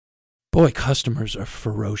Boy, customers are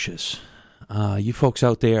ferocious. You folks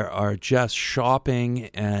out there are just shopping,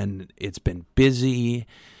 and it's been busy.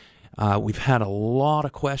 We've had a lot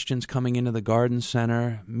of questions coming into the garden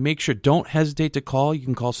center. Make sure, don't hesitate to call. You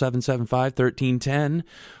can call 775-1310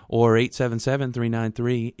 or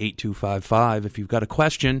 877-393-8255 if you've got a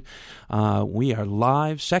question. We are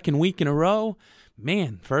live, second week in a row.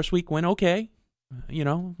 Man, first week went okay. You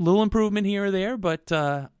know, little improvement here or there, but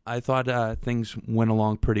I thought things went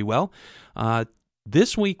along pretty well.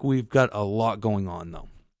 This week we've got a lot going on, though.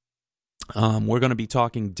 We're going to be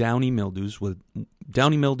talking downy mildews with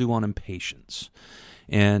downy mildew on impatiens,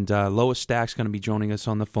 and Lois Stack's going to be joining us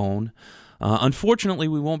on the phone. Unfortunately,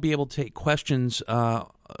 we won't be able to take questions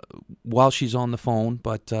while she's on the phone,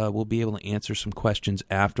 but we'll be able to answer some questions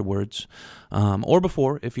afterwards or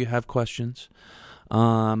before if you have questions.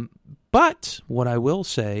 But what I will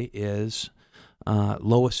say is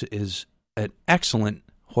Lois is an excellent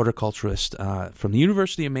horticulturist from the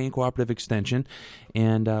University of Maine Cooperative Extension,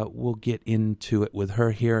 and we'll get into it with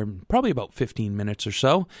her here in probably about 15 minutes or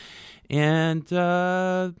so. And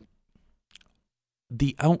the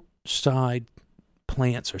outside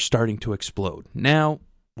plants are starting to explode. Now,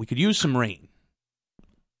 we could use some rain.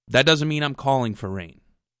 That doesn't mean I'm calling for rain.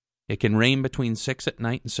 It can rain between 6 at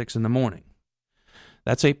night and 6 in the morning.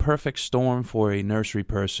 That's a perfect storm for a nursery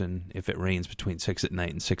person if it rains between 6 at night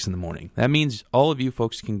and 6 in the morning. That means all of you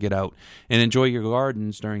folks can get out and enjoy your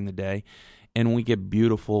gardens during the day, and we get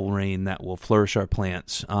beautiful rain that will flourish our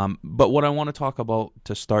plants. But what I want to talk about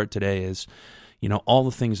to start today is, you know, all the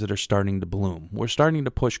things that are starting to bloom. We're starting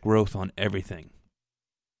to push growth on everything.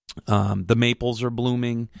 The maples are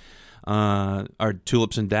blooming. Our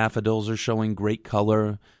tulips and daffodils are showing great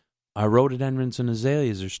color. Our rhododendrons and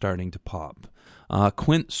azaleas are starting to pop.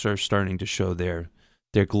 Quints are starting to show their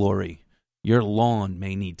glory. Your lawn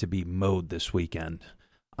may need to be mowed this weekend.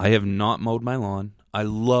 I have not mowed my lawn. I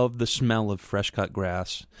love the smell of fresh cut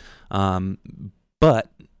grass,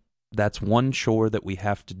 but that's one chore that we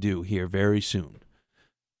have to do here very soon.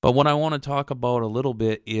 But what I want to talk about a little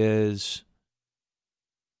bit is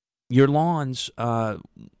your lawns. We're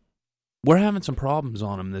having some problems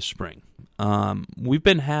on them this spring. We've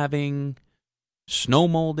been having snow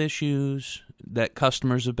mold issues that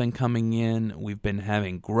customers have been coming in. We've been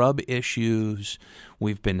having grub issues.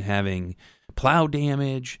 We've been having plow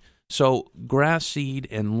damage. So grass seed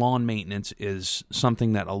and lawn maintenance is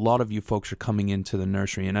something that a lot of you folks are coming into the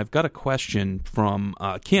nursery. And I've got a question from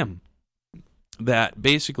Kim that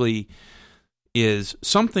basically is,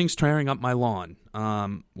 something's tearing up my lawn.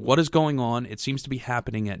 What is going on? It seems to be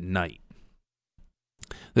happening at night.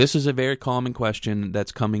 This is a very common question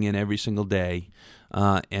that's coming in every single day,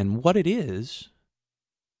 and what it is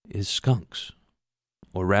skunks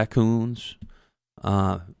or raccoons.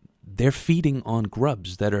 They're feeding on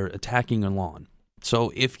grubs that are attacking your lawn.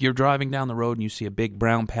 So if you're driving down the road and you see a big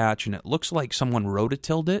brown patch and it looks like someone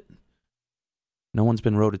rototilled it, no one's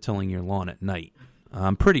been rototilling your lawn at night,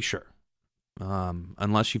 I'm pretty sure,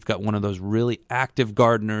 unless you've got one of those really active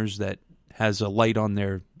gardeners that has a light on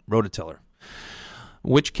their rototiller,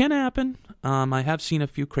 which can happen. I have seen a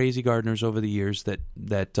few crazy gardeners over the years that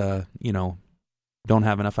you know, don't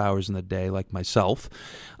have enough hours in the day, like myself.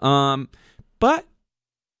 But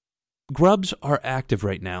grubs are active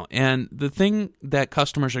right now, and the thing that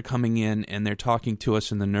customers are coming in and they're talking to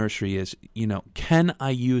us in the nursery is, you know, can I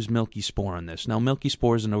use Milky Spore on this? Now, Milky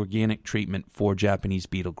Spore is an organic treatment for Japanese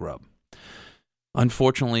beetle grub.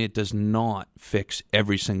 Unfortunately, it does not fix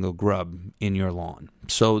every single grub in your lawn.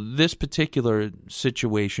 So this particular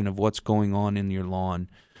situation of what's going on in your lawn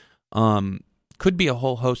could be a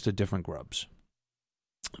whole host of different grubs.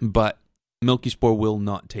 But Milky Spore will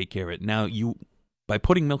not take care of it. Now, by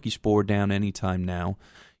putting Milky Spore down anytime now,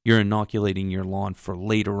 you're inoculating your lawn for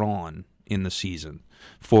later on in the season,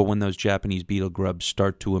 for when those Japanese beetle grubs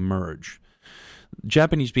start to emerge.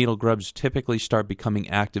 Japanese beetle grubs typically start becoming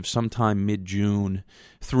active sometime mid-June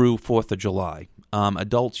through 4th of July.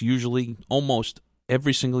 Adults usually almost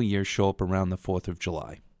every single year show up around the 4th of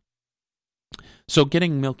July. So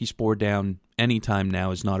getting Milky Spore down anytime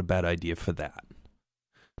now is not a bad idea for that.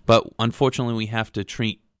 But unfortunately, we have to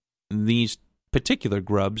treat these particular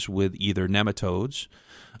grubs with either nematodes,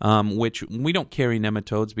 which we don't carry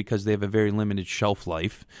nematodes because they have a very limited shelf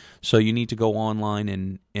life. So you need to go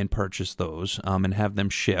online and purchase those and have them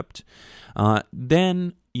shipped.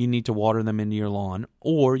 Then you need to water them into your lawn,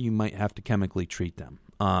 or you might have to chemically treat them.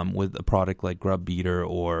 with a product like Grub Beater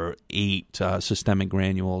or 8 systemic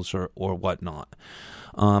granules or whatnot.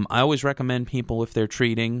 I always recommend people, if they're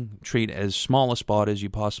treat as small a spot as you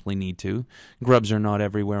possibly need to. Grubs are not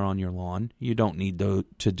everywhere on your lawn. You don't need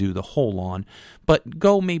to do the whole lawn, but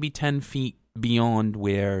go maybe 10 feet beyond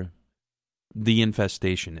where the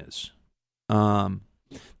infestation is.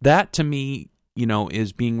 That, to me,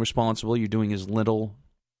 is being responsible. You're doing as little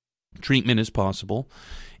treatment as possible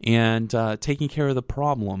and taking care of the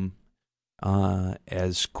problem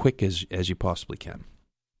as quick as you possibly can.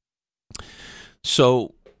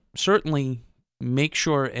 So certainly make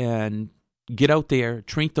sure and get out there,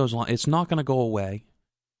 treat those lawns. It's not going to go away.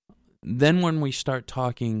 Then when we start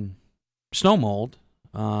talking snow mold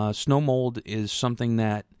is something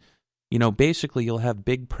that, basically you'll have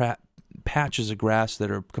big patches of grass that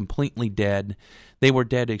are completely dead. They were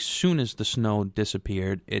dead as soon as the snow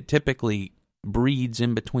disappeared. It typically breeds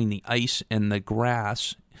in between the ice and the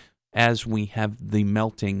grass as we have the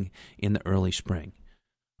melting in the early spring.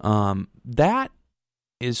 That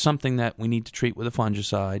is something that we need to treat with a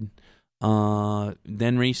fungicide,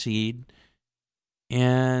 then reseed,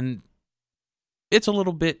 and it's a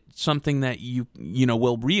little bit something that you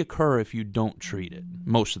will reoccur if you don't treat it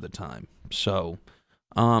most of the time. So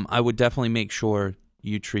I would definitely make sure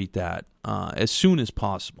you treat that as soon as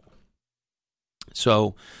possible.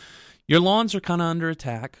 So your lawns are kind of under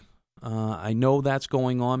attack. I know that's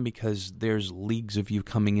going on because there's leagues of you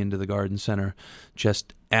coming into the garden center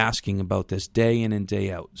just asking about this day in and day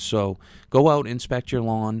out. So go out, inspect your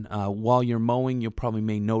lawn. While you're mowing, you probably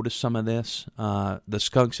may notice some of this. The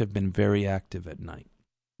skunks have been very active at night.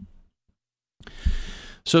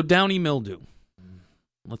 So downy mildew.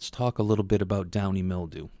 Let's talk a little bit about downy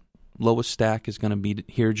mildew. Lois Stack is going to be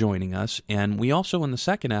here joining us. And we also, in the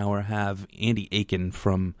second hour, have Andy Aiken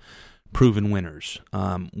from Proven Winners,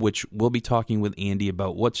 which we'll be talking with Andy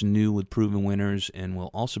about what's new with Proven Winners, and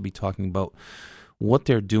we'll also be talking about what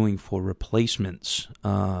they're doing for replacements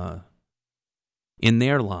in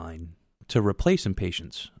their line to replace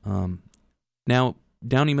impatiens. Now,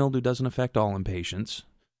 downy mildew doesn't affect all impatiens,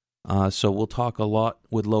 so we'll talk a lot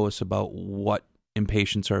with Lois about what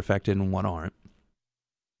impatiens are affected and what aren't.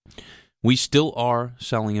 We still are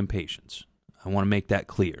selling impatiens. I want to make that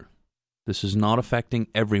clear. This is not affecting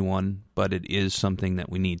everyone, but it is something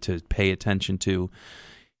that we need to pay attention to.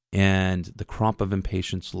 And the crop of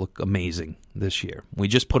impatiens look amazing this year. We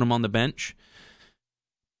just put them on the bench.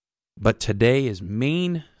 But today is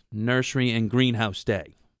Maine Nursery and Greenhouse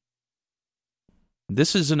Day.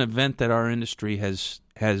 This is an event that our industry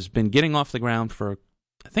has been getting off the ground for,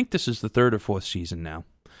 I think this is the 3rd or 4th season now.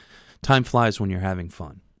 Time flies when you're having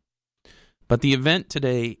fun. But the event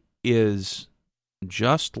today is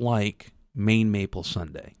just like Maine Maple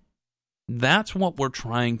Sunday. That's what we're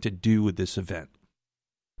trying to do with this event.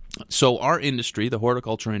 So our industry, the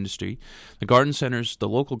horticulture industry, the garden centers, the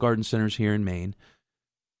local garden centers here in Maine,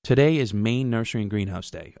 today is Maine Nursery and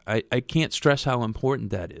Greenhouse Day. I can't stress how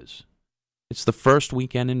important that is. It's the first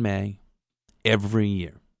weekend in May every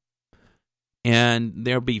year. And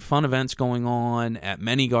there'll be fun events going on at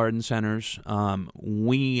many garden centers.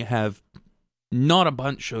 We have not a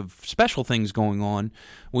bunch of special things going on.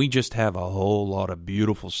 We just have a whole lot of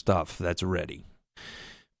beautiful stuff that's ready.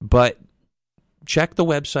 But check the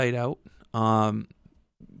website out.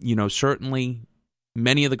 Certainly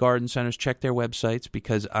many of the garden centers check their websites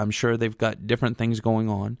because I'm sure they've got different things going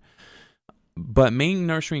on. But Maine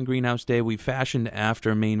Nursery and Greenhouse Day, we fashioned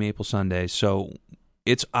after Maine Maple Sunday, so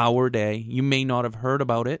it's our day. You may not have heard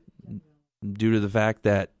about it due to the fact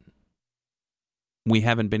that we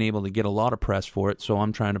haven't been able to get a lot of press for it, so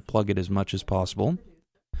I'm trying to plug it as much as possible.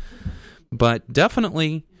 But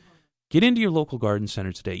definitely get into your local garden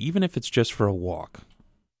center today, even if it's just for a walk.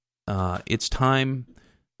 It's time.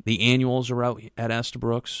 The annuals are out at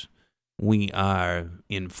Estabrooks. We are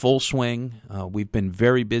in full swing. We've been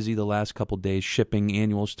very busy the last couple of days shipping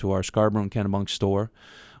annuals to our Scarborough and Kennebunk store.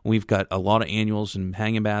 We've got a lot of annuals and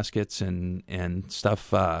hanging baskets and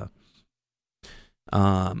stuff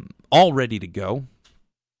all ready to go.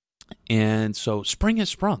 And so spring has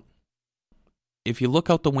sprung. If you look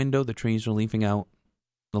out the window, the trees are leafing out,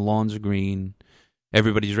 the lawns are green,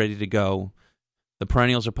 everybody's ready to go. The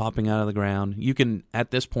perennials are popping out of the ground. You can,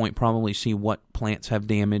 at this point, probably see what plants have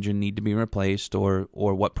damage and need to be replaced or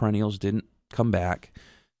what perennials didn't come back.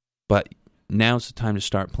 But now's the time to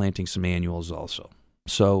start planting some annuals also.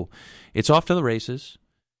 So it's off to the races.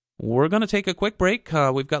 We're going to take a quick break.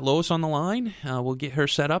 We've got Lois on the line. We'll get her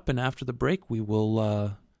set up, and after the break,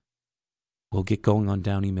 we'll get going on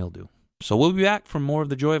downy mildew. So we'll be back for more of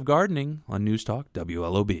The Joy of Gardening on News Talk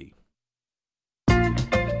WLOB.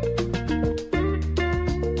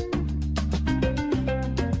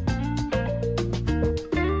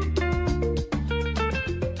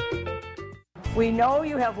 We know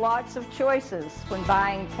you have lots of choices when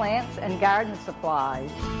buying plants and garden supplies.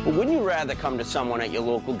 But wouldn't you rather come to someone at your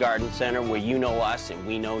local garden center where you know us and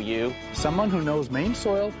we know you? Someone who knows Maine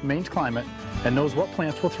soil, Maine's climate, and knows what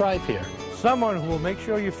plants will thrive here. Someone who will make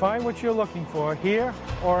sure you find what you're looking for here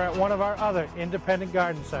or at one of our other independent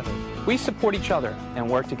garden centers. We support each other and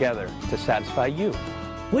work together to satisfy you.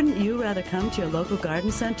 Wouldn't you rather come to your local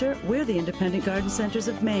garden center? We're the Independent Garden Centers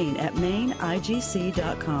of Maine at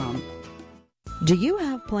maineigc.com. Do you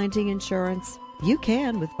have planting insurance? You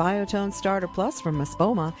can with Biotone Starter Plus from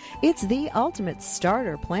Espoma. It's the ultimate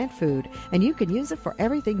starter plant food, and you can use it for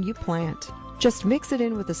everything you plant. Just mix it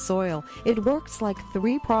in with the soil. It works like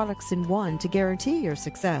 3 products in one to guarantee your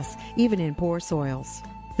success, even in poor soils.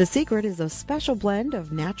 The secret is a special blend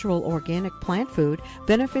of natural organic plant food,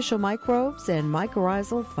 beneficial microbes, and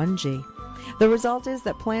mycorrhizal fungi. The result is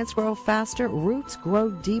that plants grow faster, roots grow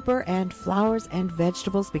deeper, and flowers and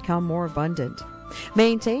vegetables become more abundant.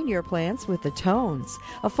 Maintain your plants with the Tones,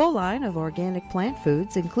 a full line of organic plant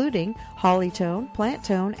foods including holly tone, plant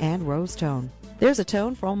tone, and rose tone. There's a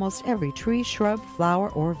tone for almost every tree, shrub, flower,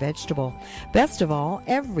 or vegetable. Best of all,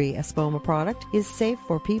 every Espoma product is safe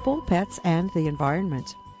for people, pets, and the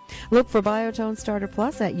environment. Look for Biotone Starter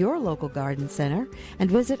Plus at your local garden center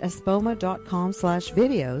and visit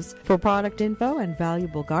espoma.com/videos for product info and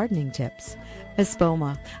valuable gardening tips.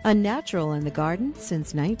 Espoma, a natural in the garden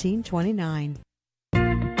since 1929.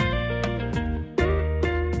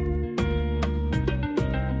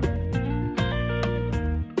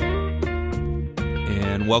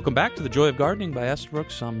 And welcome back to The Joy of Gardening by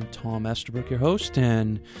Estabrooks. I'm Tom Estabrooks, your host,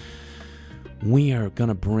 and we are going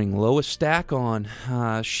to bring Lois Stack on.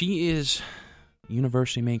 She is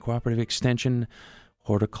University of Maine Cooperative Extension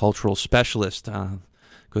horticultural specialist.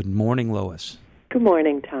 Good morning, Lois. Good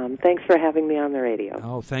morning, Tom. Thanks for having me on the radio.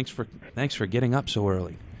 Oh, thanks for getting up so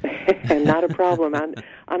early. Not a problem.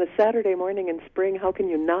 On a Saturday morning in spring, how can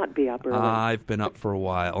you not be up early? I've been up for a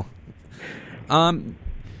while.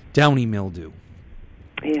 Downy mildew.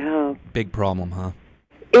 Yeah. Big problem, huh?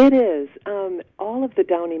 It is. All of the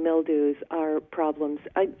downy mildews are problems.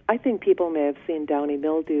 I think people may have seen downy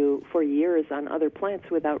mildew for years on other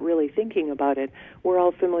plants without really thinking about it. We're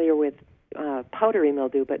all familiar with powdery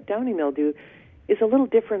mildew, but downy mildew is a little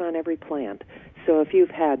different on every plant. So if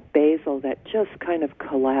you've had basil that just kind of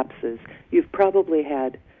collapses, you've probably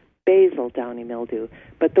had basil downy mildew.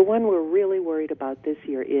 But the one we're really worried about this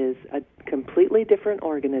year is a completely different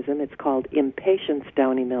organism. It's called impatiens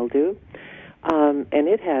downy mildew. And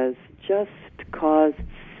it has just caused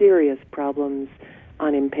serious problems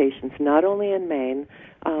on impatiens, not only in Maine.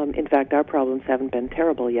 In fact, our problems haven't been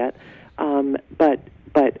terrible yet, but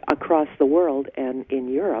across the world and in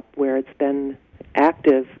Europe, where it's been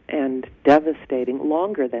active and devastating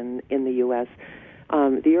longer than in the U.S.,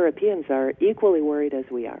 the Europeans are equally worried as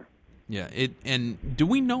we are. Yeah. And do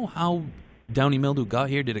we know how downy mildew got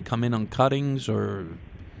here? Did it come in on cuttings or...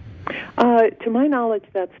 To my knowledge,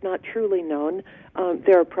 that's not truly known.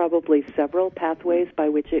 There are probably several pathways by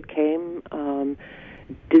which it came.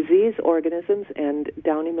 Disease organisms, and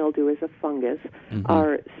downy mildew is a fungus,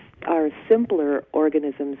 are simpler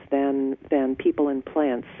organisms than people and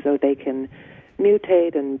plants, so they can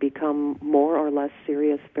mutate and become more or less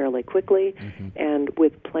serious fairly quickly. And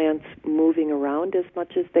with plants moving around as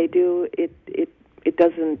much as they do, it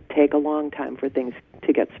doesn't take a long time for things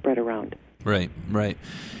to get spread around. Right.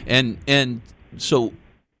 And so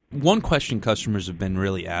one question customers have been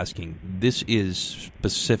really asking, this is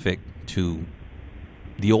specific to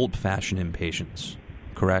the old-fashioned impatiens,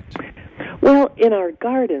 correct? Well, in our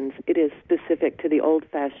gardens, it is specific to the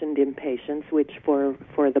old-fashioned impatiens, which for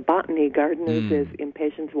the botany gardeners is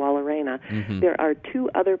Impatiens wallerana. There are 2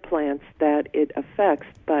 other plants that it affects,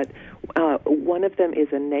 but one of them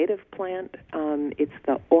is a native plant. It's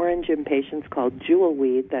the orange impatiens called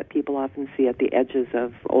jewelweed that people often see at the edges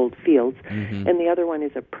of old fields. And the other one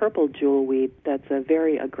is a purple jewelweed that's a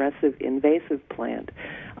very aggressive invasive plant.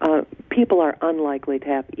 People are unlikely to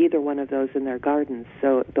have either one of those in their gardens.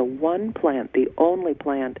 So the one plant, the only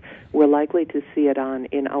plant we're likely to see it on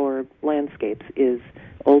in our landscapes is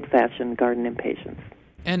old-fashioned garden impatiens.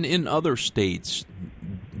 And in other states,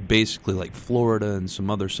 basically like Florida and some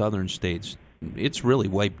other southern states, it's really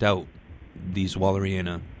wiped out these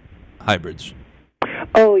Walleriana hybrids.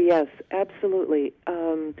 Oh, yes, absolutely.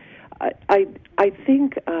 I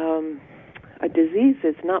think a disease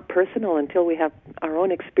is not personal until we have our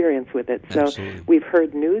own experience with it. So Absolutely. We've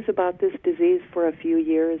heard news about this disease for a few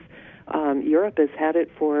years. Europe has had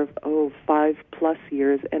it for 5+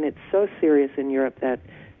 years, and it's so serious in Europe that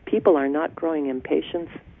people are not growing impatiens,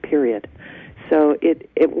 period. So it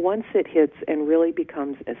once it hits and really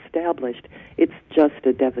becomes established, it's just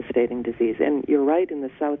a devastating disease. And you're right, in the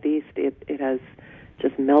Southeast, it has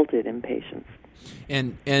just melted in patients.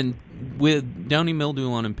 And with downy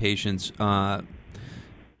mildew on impatiens,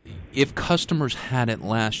 if customers had it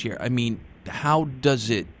last year, I mean, how does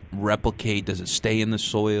it replicate? Does it stay in the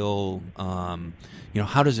soil?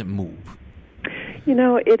 How does it move?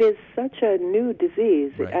 It is such a new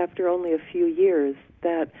disease Right. after only a few years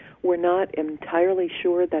that we're not entirely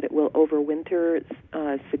sure that it will overwinter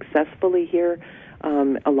successfully here.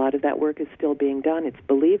 A lot of that work is still being done. It's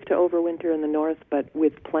believed to overwinter in the north, but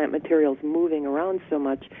with plant materials moving around so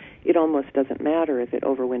much, it almost doesn't matter if it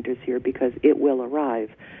overwinters here because it will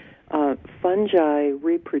arrive. Fungi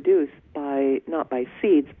reproduce not by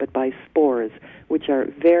seeds, but by spores, which are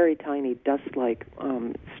very tiny dust-like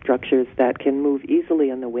structures that can move easily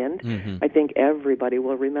in the wind. Mm-hmm. I think everybody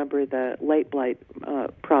will remember the late blight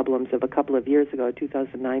problems of a couple of years ago,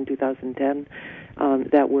 2009, 2010,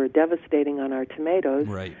 that were devastating on our tomatoes.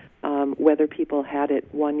 Right. Whether people had it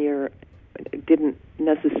one year didn't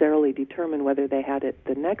necessarily determine whether they had it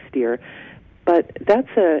the next year. But that's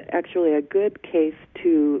actually a good case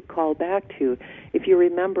to call back to. If you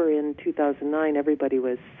remember in 2009, everybody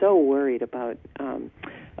was so worried about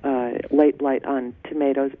late blight on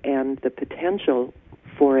tomatoes and the potential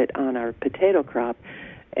for it on our potato crop.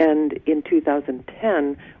 And in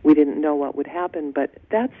 2010, we didn't know what would happen, but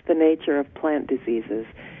that's the nature of plant diseases.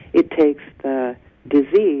 It takes the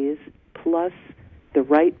disease plus the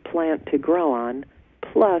right plant to grow on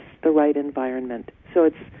plus the right environment. So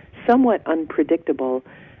it's somewhat unpredictable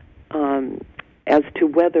as to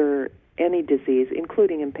whether any disease,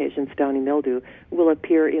 including impatiens downy mildew, will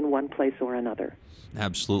appear in one place or another.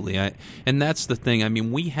 Absolutely. And that's the thing. I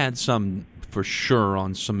mean, we had some, for sure,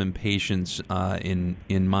 on some impatiens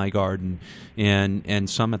in my garden and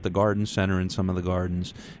some at the garden center in some of the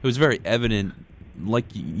gardens. It was very evident, like,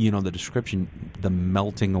 the description, the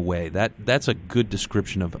melting away. That's a good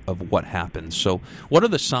description of what happens. So what are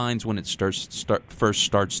the signs when it first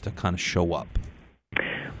starts to kind of show up?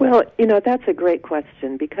 Well, that's a great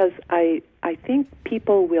question because I think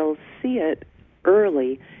people will see it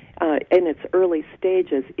early, in its early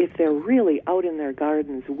stages, if they're really out in their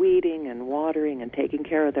gardens weeding and watering and taking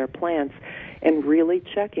care of their plants and really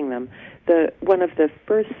checking them. One of the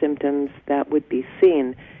first symptoms that would be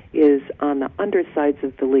seen is on the undersides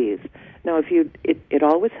of the leaves. Now, it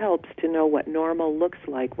always helps to know what normal looks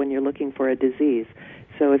like when you're looking for a disease.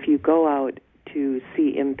 So if you go out to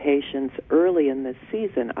see impatiens early in the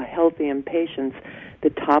season, a healthy impatiens, the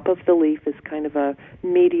top of the leaf is kind of a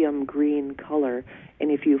medium green color,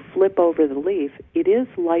 and if you flip over the leaf, it is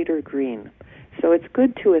lighter green. So it's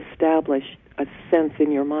good to establish a sense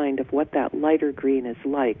in your mind of what that lighter green is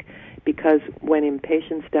like, because when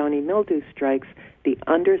impatiens downy mildew strikes, the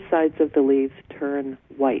undersides of the leaves turn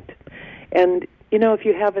white. And if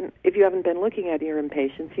you haven't been looking at your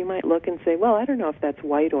impatiens, you might look and say, well, I don't know if that's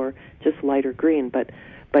white or just lighter green, but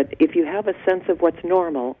if you have a sense of what's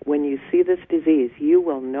normal, when you see this disease, you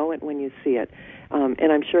will know it when you see it.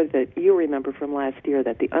 And I'm sure that you remember from last year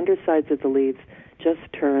that the undersides of the leaves just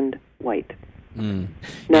turned white. Mm.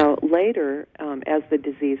 Now, later, as the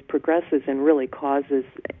disease progresses and really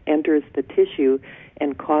enters the tissue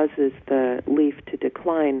and causes the leaf to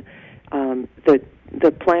decline,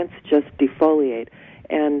 the plants just defoliate.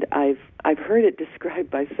 And I've heard it described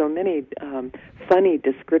by so many funny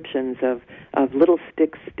descriptions of little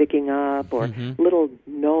sticks sticking up or little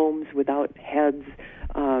gnomes without heads.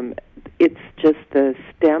 It's just the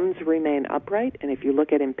stems remain upright, and if you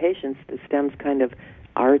look at impatiens, the stems kind of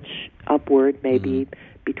arch upward, maybe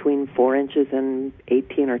between 4 inches and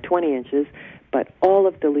 18 or 20 inches, but all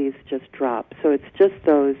of the leaves just drop. So it's just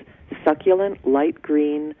those succulent, light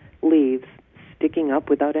green leaves sticking up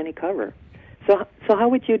without any cover. So how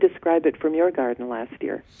would you describe it from your garden last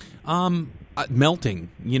year? Melting,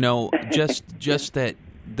 just that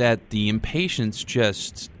the impatiens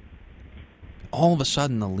just, all of a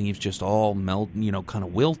sudden the leaves just all melt, kind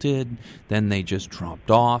of wilted, then they just dropped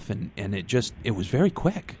off, and it was very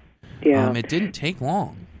quick. Yeah. It didn't take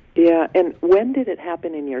long. Yeah, and when did it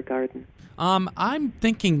happen in your garden? I'm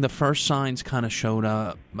thinking the first signs kind of showed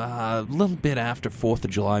up a little bit after 4th of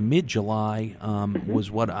July, mid-July was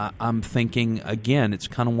what I'm thinking. Again, it's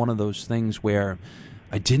kind of one of those things where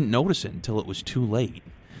I didn't notice it until it was too late.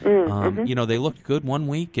 They looked good one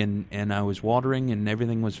week, and I was watering, and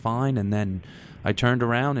everything was fine, and then I turned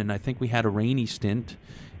around, and I think we had a rainy stint,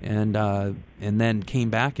 and then came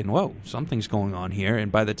back, and whoa, something's going on here.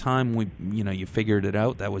 And by the time you figured it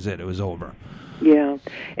out, that was it. It was over. Yeah,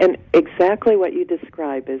 and exactly what you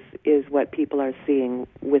describe is what people are seeing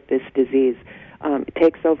with this disease. It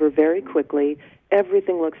takes over very quickly.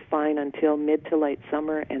 Everything looks fine until mid to late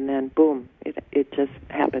summer, and then boom, it just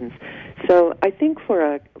happens. So I think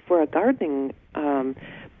for a gardening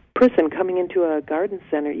person coming into a garden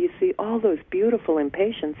center, you see all those beautiful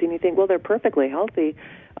impatiens, and you think, well, they're perfectly healthy.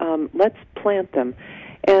 Let's plant them.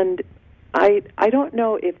 And I don't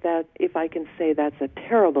know if I can say that's a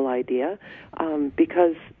terrible idea,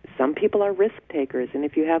 because some people are risk takers, and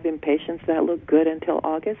if you have impatiens that look good until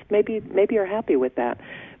August, maybe you're happy with that.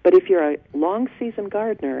 But if you're a long season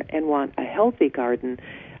gardener and want a healthy garden,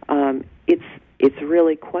 it's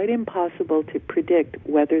really quite impossible to predict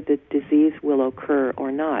whether the disease will occur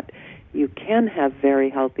or not. You can have very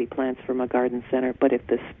healthy plants from a garden center, but if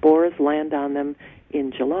the spores land on them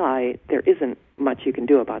in July, there isn't much you can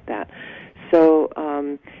do about that. So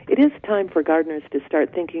it is time for gardeners to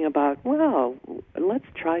start thinking about, well, let's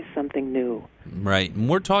try something new. Right. And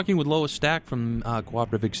we're talking with Lois Stack from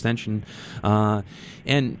Cooperative Extension.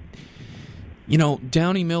 And, you know,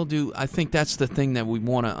 downy mildew, I think that's the thing that we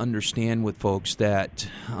want to understand with folks, that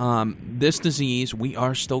this disease, we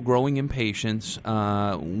are still growing impatiens.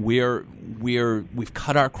 We've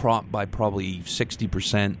cut our crop by probably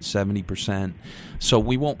 60%, 70%, so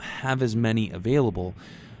we won't have as many available.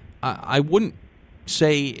 I wouldn't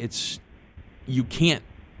say you can't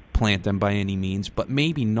plant them by any means, but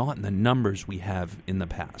maybe not in the numbers we have in the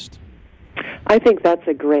past. I think that's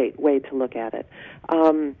a great way to look at it.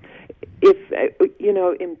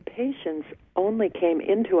 Impatiens only came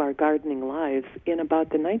into our gardening lives in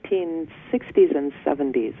about the 1960s and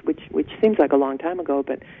 70s, which seems like a long time ago,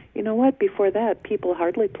 but you know what? Before that, people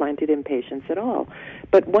hardly planted impatiens at all.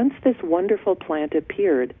 But once this wonderful plant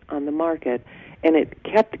appeared on the market, and it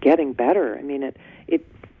kept getting better. I mean,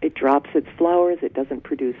 it drops its flowers. It doesn't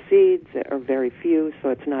produce seeds, or very few, so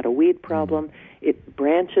it's not a weed problem. It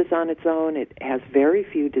branches on its own. It has very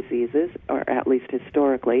few diseases, or at least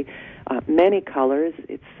historically. Many colors.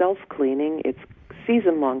 It's self-cleaning. It's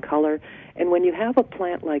season-long color. And when you have a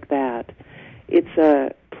plant like that, it's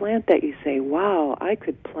a plant that you say, wow, I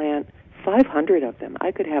could plant 500 of them.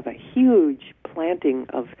 I could have a huge planting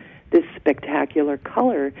of this spectacular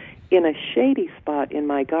color in a shady spot in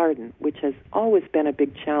my garden, which has always been a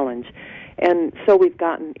big challenge. And so we've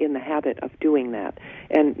gotten in the habit of doing that.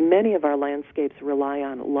 And many of our landscapes rely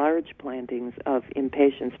on large plantings of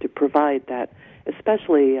impatiens to provide that,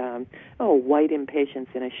 especially white impatiens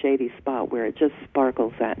in a shady spot where it just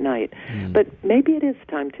sparkles at night. But maybe it is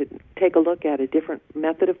time to take a look at a different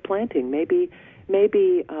method of planting. Maybe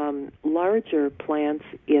larger plants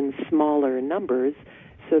in smaller numbers,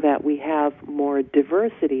 so that we have more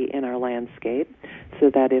diversity in our landscape, so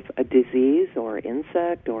that if a disease or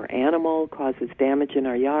insect or animal causes damage in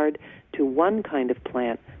our yard to one kind of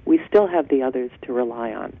plant, we still have the others to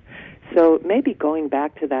rely on. So maybe going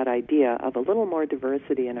back to that idea of a little more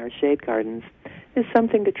diversity in our shade gardens is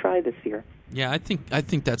something to try this year. Yeah, I think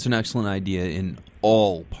that's an excellent idea in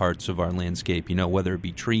all parts of our landscape, you know, whether it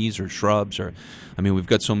be trees or shrubs, or, I mean, we've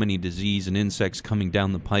got so many disease and insects coming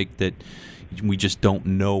down the pike that we just don't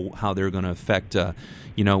know how they're going to affect,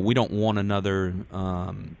 we don't want another,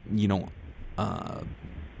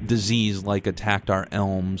 disease like attacked our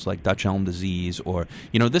elms, like Dutch elm disease, or,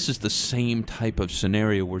 this is the same type of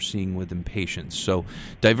scenario we're seeing with impatiens. So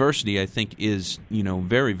diversity, I think, is,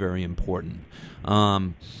 very, very important.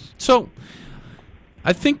 So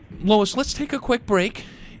I think, Lois, let's take a quick break,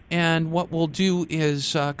 and what we'll do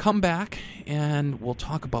is come back and we'll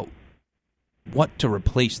talk about what to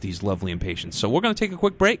replace these lovely impatiens. So we're going to take a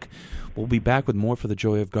quick break. We'll be back with more for the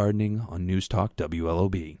Joy of Gardening on News Talk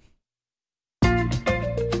WLOB.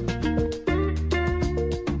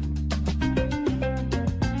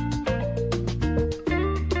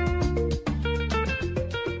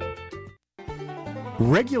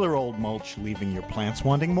 Regular old mulch leaving your plants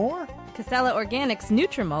wanting more? Casella Organics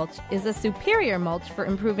Nutrimulch is a superior mulch for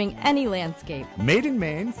improving any landscape. Made in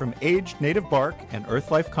Maine from aged native bark and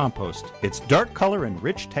Earthlife compost, its dark color and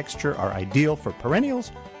rich texture are ideal for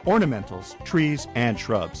perennials, ornamentals, trees, and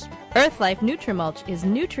shrubs. Earthlife Nutrimulch is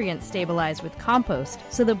nutrient stabilized with compost,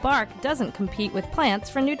 so the bark doesn't compete with plants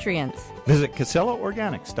for nutrients. Visit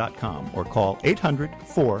CasellaOrganics.com or call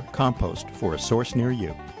 800-4-COMPOST for a source near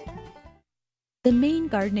you. The Maine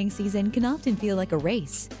gardening season can often feel like a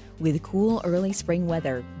race. With cool early spring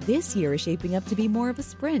weather, this year is shaping up to be more of a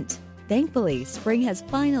sprint. Thankfully, spring has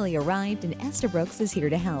finally arrived and Estabrooks is here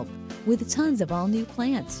to help. With tons of all new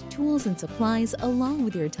plants, tools, and supplies, along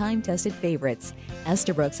with your time-tested favorites,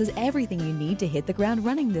 Estabrooks has everything you need to hit the ground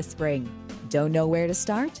running this spring. Don't know where to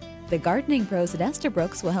start? The gardening pros at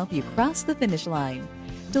Estabrooks will help you cross the finish line.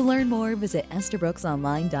 To learn more, visit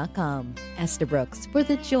EstabrooksOnline.com. Estabrooks, for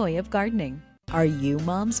the joy of gardening. Are you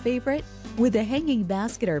mom's favorite? With a hanging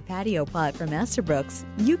basket or patio pot from Estabrooks,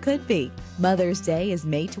 you could be. Mother's Day is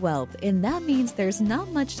May 12th, and that means there's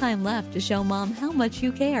not much time left to show mom how much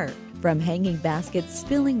you care. From hanging baskets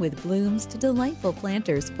spilling with blooms to delightful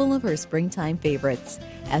planters full of her springtime favorites,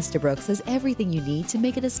 Estabrooks has everything you need to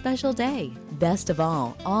make it a special day. Best of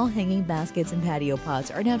all hanging baskets and patio pots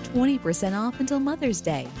are now 20% off until Mother's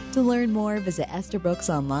Day. To learn more, visit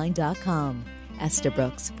EstabrooksOnline.com.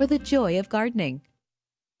 Estabrooks, for the joy of gardening.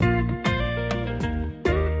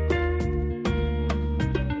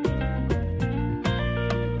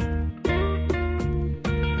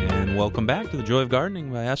 And welcome back to The Joy of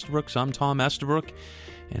Gardening by Estabrooks. I'm Tom Estabrook,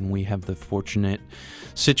 and we have the fortunate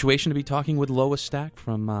situation to be talking with Lois Stack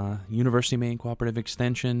from University of Maine Cooperative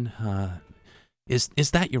Extension. Is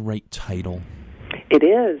that your right title? It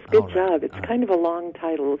is. Good right. job. It's kind of a long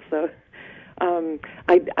title, so...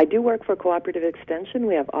 I do work for Cooperative Extension.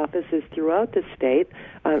 We have offices throughout the state,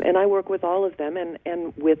 and I work with all of them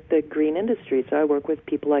and with the green industry. So I work with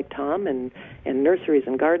people like Tom and nurseries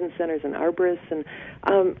and garden centers and arborists. And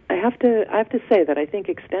I have to say that I think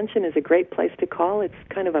Extension is a great place to call. It's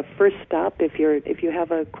kind of a first stop if you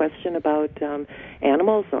have a question about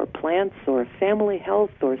animals or plants or family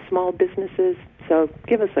health or small businesses. So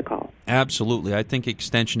give us a call. Absolutely. I think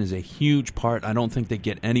Extension is a huge part. I don't think they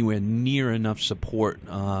get anywhere near enough support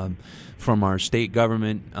from our state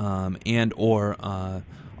government and or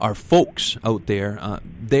our folks out there.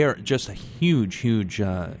 They're just a huge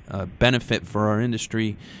benefit for our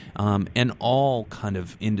industry and all kind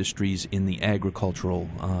of industries in the agricultural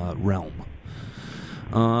realm.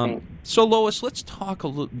 So, Lois, let's talk a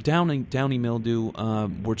little downy mildew.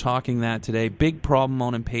 We're talking that today. Big problem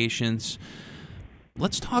on impatiens.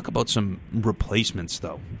 Let's talk about some replacements,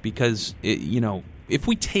 though, because, if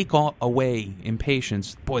we take away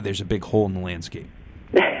impatiens, boy, there's a big hole in the landscape.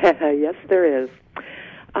 Yes, there is.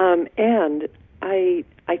 And I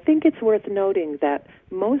think it's worth noting that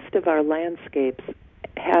most of our landscapes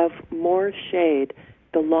have more shade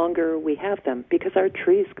the longer we have them because our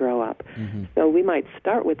trees grow up. Mm-hmm. So we might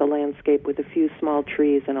start with a landscape with a few small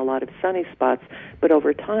trees and a lot of sunny spots, but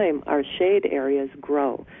over time our shade areas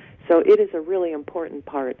grow. So it is a really important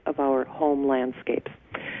part of our home landscapes.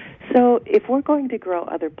 So if we're going to grow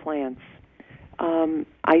other plants,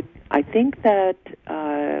 I think that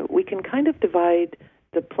we can kind of divide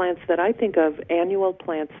the plants that I think of, annual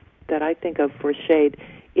plants that I think of for shade,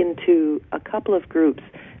 into a couple of groups.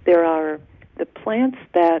 There are the plants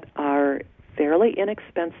that are fairly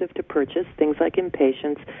inexpensive to purchase, things like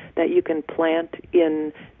impatiens, that you can plant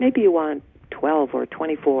in, maybe you want 12 or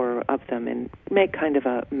 24 of them and make kind of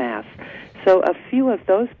a mass. So a few of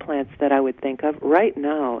those plants that I would think of right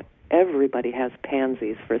now, everybody has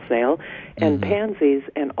pansies for sale, and pansies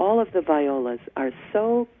and all of the violas are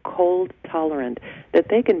so cold tolerant that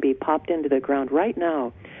they can be popped into the ground right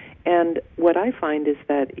now. And what I find is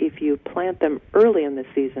that if you plant them early in the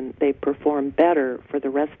season, they perform better for the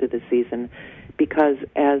rest of the season because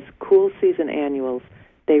as cool season annuals,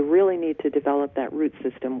 they really need to develop that root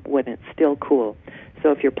system when it's still cool.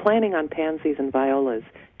 So if you're planning on pansies and violas,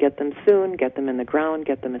 get them soon, get them in the ground,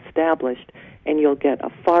 get them established, and you'll get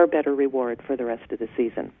a far better reward for the rest of the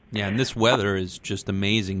season. Yeah, and this weather is just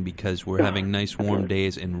amazing because we're having nice warm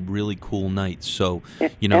days and really cool nights. So,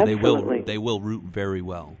 they will root very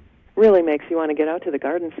well. Really makes you want to get out to the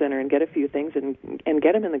garden center and get a few things and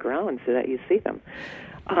get them in the ground so that you see them.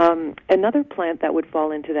 Another plant that would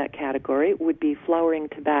fall into that category would be flowering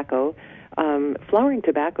tobacco. Flowering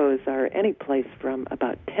tobaccos are any place from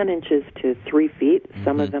about 10 inches to 3 feet.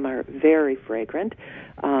 Some of them are very fragrant.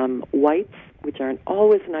 Whites, which aren't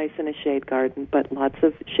always nice in a shade garden, but lots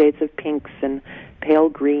of shades of pinks and pale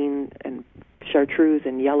green and chartreuse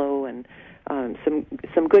and yellow and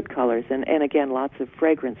some good colors, and again, lots of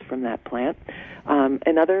fragrance from that plant.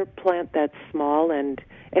 Another plant that's small and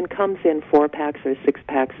comes in 4-packs or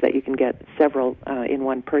 6-packs that you can get several in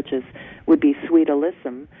one purchase would be sweet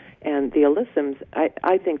alyssum. And the alyssums,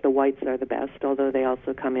 I think the whites are the best, although they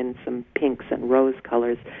also come in some pinks and rose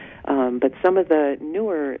colors. But some of the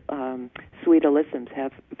newer sweet alyssums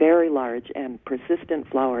have very large and persistent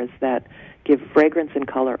flowers that give fragrance and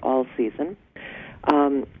color all season.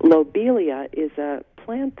 Lobelia is a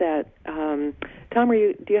plant that, Tom,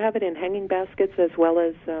 do you have it in hanging baskets as well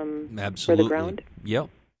as for the ground? Yep.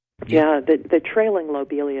 Yeah, the trailing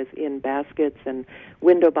lobelias in baskets and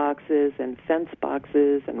window boxes and fence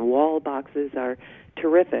boxes and wall boxes are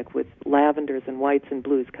terrific with lavenders and whites and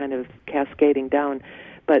blues kind of cascading down.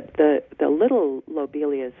 But the little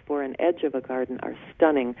lobelias for an edge of a garden are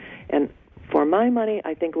stunning. And For my money,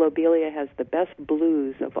 I think lobelia has the best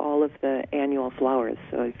blues of all of the annual flowers.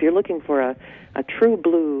 So if you're looking for a true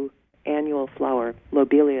blue annual flower,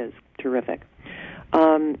 lobelia is terrific.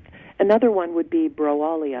 Another one would be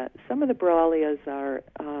Broalia. Some of the Broalias are,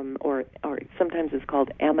 or sometimes it's called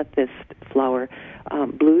amethyst flower,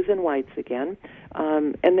 blues and whites again,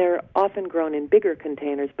 and they're often grown in bigger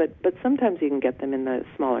containers, but sometimes you can get them in the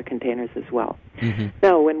smaller containers as well. Mm-hmm.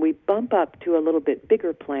 Now, when we bump up to a little bit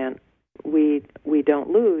bigger plant, we don't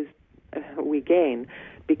lose, we gain,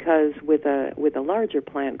 because with a larger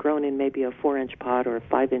plant grown in maybe a 4-inch pot or a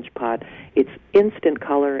 5-inch pot, it's instant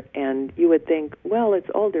color, and you would think, well, it's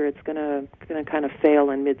older, it's gonna kind of fail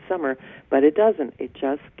in midsummer, but it doesn't. It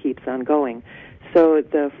just keeps on going. So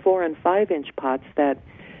the 4 and 5-inch pots that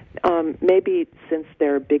maybe since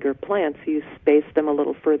they're bigger plants, you space them a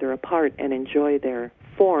little further apart and enjoy their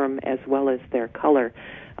form as well as their color.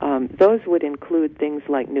 Those would include things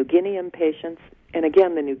like New Guinea impatiens. And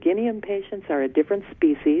again, the New Guinea impatiens are a different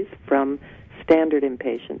species from standard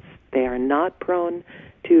impatiens. They are not prone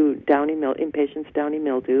to impatiens downy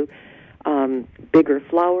mildew. Bigger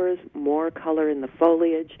flowers, more color in the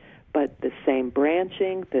foliage, but the same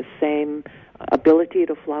branching, the same ability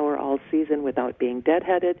to flower all season without being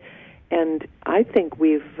deadheaded. And I think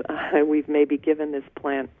we've maybe given this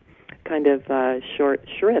plant kind of short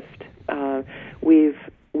shrift.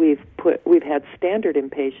 We've had standard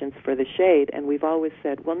impatiens for the shade, and we've always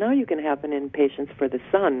said, well, now you can have an impatiens for the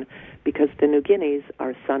sun because the New Guineas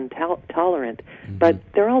are sun tolerant, mm-hmm. but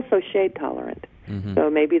they're also shade tolerant. Mm-hmm. So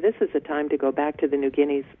maybe this is a time to go back to the New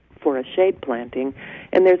Guineas for a shade planting.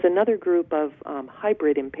 And there's another group of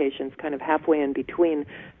hybrid impatiens kind of halfway in between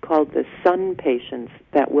called the sun patiens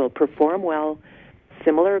that will perform well,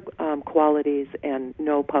 similar qualities, and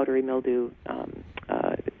no powdery mildew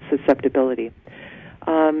susceptibility.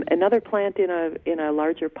 Another plant in a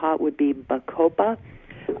larger pot would be Bacopa.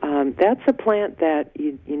 That's a plant that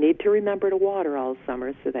you need to remember to water all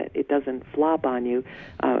summer so that it doesn't flop on you.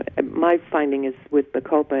 My finding is with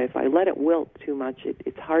Bacopa, if I let it wilt too much,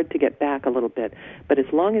 it's hard to get back a little bit. But as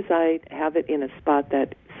long as I have it in a spot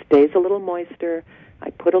that stays a little moister, I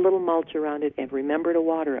put a little mulch around it and remember to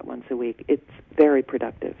water it once a week, it's very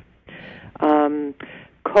productive.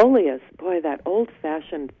 Coleus, boy, that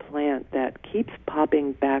old-fashioned plant that keeps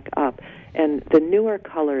popping back up, and the newer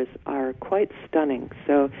colors are quite stunning.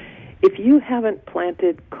 So if you haven't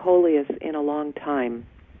planted Coleus in a long time,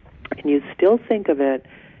 and you still think of it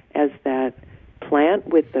as that plant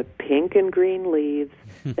with the pink and green leaves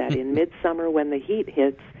that in midsummer when the heat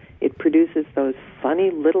hits, it produces those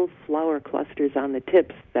funny little flower clusters on the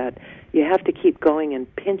tips that you have to keep going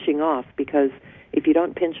and pinching off, because if you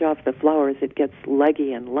don't pinch off the flowers, it gets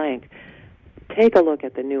leggy and lank. Take a look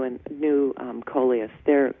at the new Coleus.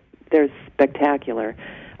 They're spectacular.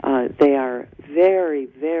 They are very,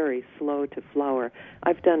 very slow to flower.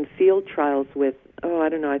 I've done field trials with,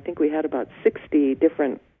 I think we had about 60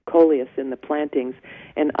 different Coleus in the plantings,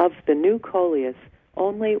 and of the new Coleus,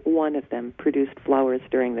 only one of them produced flowers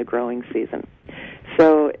during the growing season.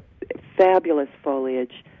 So fabulous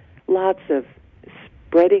foliage, lots of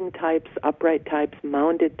spreading types, upright types,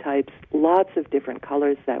 mounded types, lots of different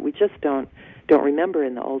colors that we just don't remember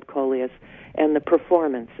in the old Coleus, and the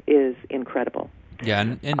performance is incredible.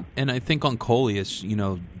 Yeah, and I think on Coleus,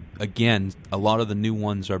 again, a lot of the new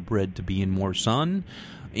ones are bred to be in more sun,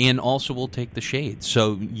 and also will take the shade.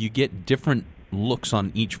 So you get different looks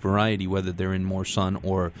on each variety, whether they're in more sun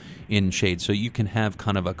or in shade. So you can have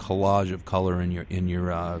kind of a collage of color in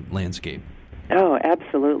your landscape. Oh,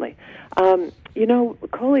 absolutely.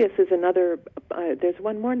 Coleus is another, there's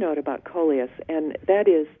one more note about Coleus, and that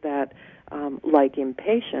is that, like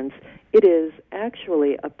impatiens, it is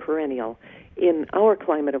actually a perennial. In our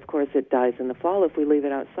climate, of course, it dies in the fall if we leave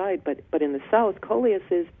it outside, but in the south, Coleus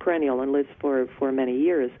is perennial and lives for many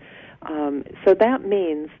years. So that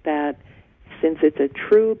means that since it's a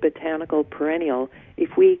true botanical perennial,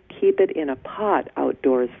 if we keep it in a pot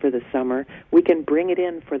outdoors for the summer, we can bring it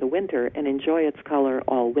in for the winter and enjoy its color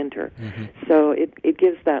all winter. Mm-hmm. So it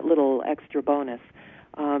gives that little extra bonus.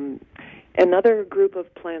 Another group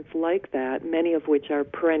of plants like that, many of which are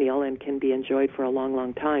perennial and can be enjoyed for a long,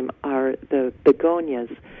 long time, are the begonias.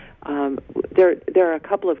 There are a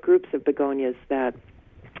couple of groups of begonias that,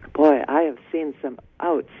 boy, I have seen some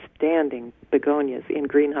outstanding begonias in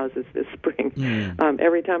greenhouses this spring.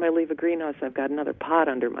 Every time I leave a greenhouse, I've got another pot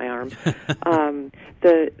under my arm.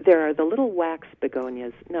 There are the little wax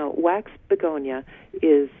begonias. Now, wax begonia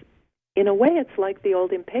is, in a way, it's like the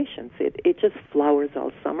old impatiens. It just flowers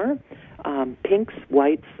all summer. Pinks,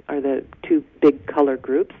 whites are the two big color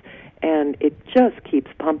groups. and it just keeps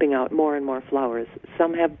pumping out more and more flowers.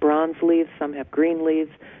 Some have bronze leaves, some have green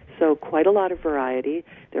leaves, so quite a lot of variety.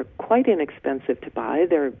 They're quite inexpensive to buy.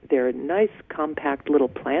 They're nice, compact little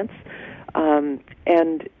plants, and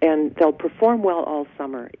they'll perform well all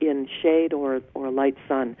summer in shade or light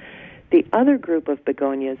sun. The other group of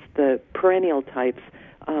begonias, the perennial types,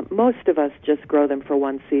 most of us just grow them for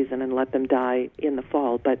one season and let them die in the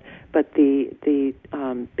fall. But the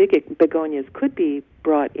big begonias could be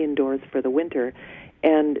brought indoors for the winter,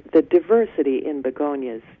 and the diversity in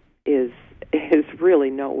begonias is really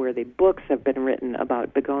noteworthy. Books have been written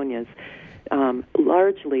about begonias.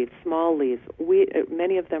 Large leaves, small leaves.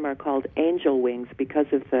 Many of them are called angel wings because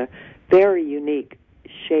of the very unique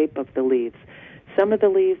shape of the leaves. Some of the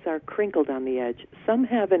leaves are crinkled on the edge. Some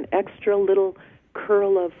have an extra little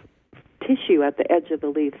curl of tissue at the edge of the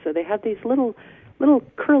leaf, so they have these little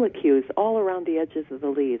curlicues all around the edges of the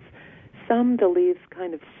leaves. Some, the leaves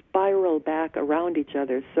kind of spiral back around each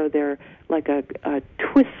other, so they're like a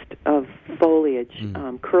twist of foliage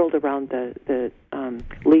curled around the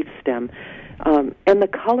leaf stem. And the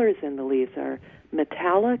colors in the leaves are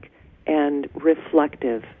metallic and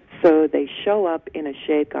reflective, so they show up in a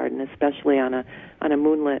shade garden, especially on a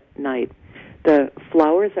moonlit night. The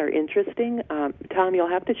flowers are interesting. Tom, you'll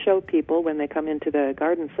have to show people when they come into the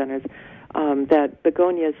garden centers that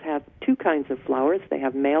begonias have two kinds of flowers. They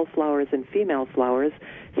have male flowers and female flowers.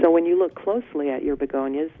 So when you look closely at your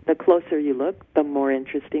begonias, the closer you look, the more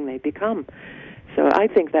interesting they become. So I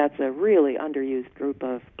think that's a really underused group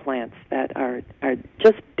of plants that are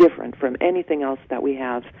just different from anything else that we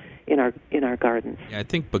have in our gardens. Yeah, I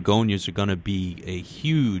think begonias are going to be a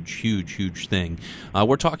huge thing.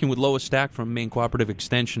 We're talking with Lois Stack from Maine Cooperative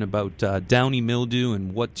Extension about downy mildew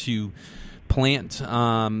and what to plant.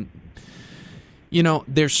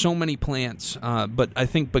 There's so many plants, but I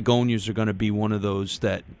think begonias are going to be one of those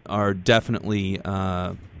that are definitely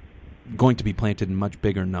going to be planted in much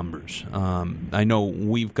bigger numbers. I know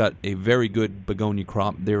we've got a very good begonia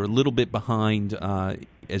crop. They're a little bit behind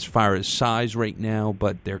as far as size right now,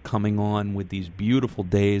 but they're coming on with these beautiful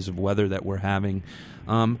days of weather that we're having.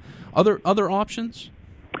 Other options?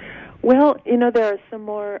 Well, there are some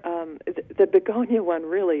more. The begonia one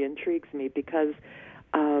really intrigues me because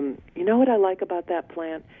you know what I like about that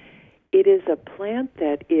plant? It is a plant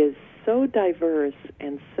that is so diverse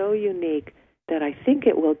and so unique that I think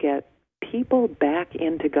it will get people back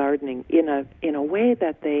into gardening in a way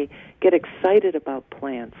that they get excited about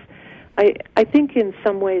plants. I think in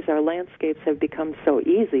some ways our landscapes have become so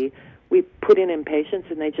easy, we put in impatience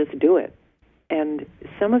and they just do it. And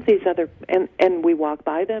some of these other, and we walk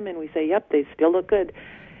by them and we say, yep, they still look good.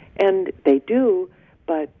 And they do,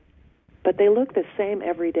 but they look the same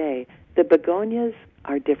every day. The begonias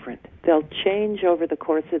are different. They'll change over the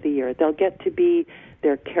course of the year. They'll get to be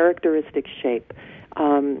their characteristic shape.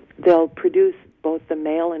 They'll produce both the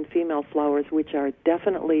male and female flowers, which are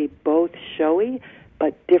definitely both showy,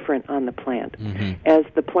 but different on the plant. Mm-hmm. As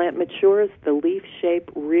the plant matures, the leaf shape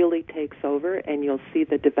really takes over, and you'll see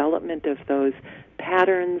the development of those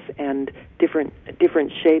patterns and different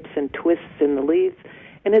shapes and twists in the leaves.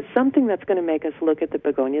 And it's something that's going to make us look at the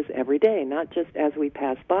begonias every day, not just as we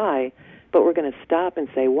pass by, but we're going to stop and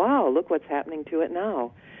say, wow, look what's happening to it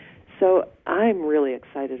now. So I'm really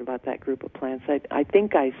excited about that group of plants. I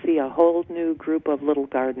think I see a whole new group of little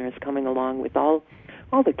gardeners coming along with all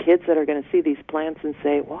the kids that are going to see these plants and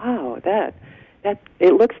say, wow, that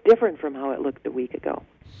it looks different from how it looked a week ago.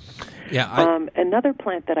 Yeah. Another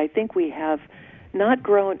plant that I think we have not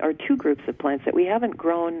grown, or two groups of plants that we haven't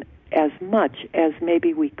grown as much as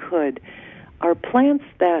maybe we could, are plants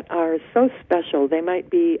that are so special. They might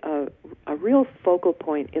be a real focal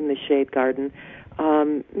point in the shade garden,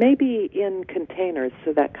 maybe in containers,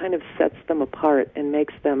 so that kind of sets them apart and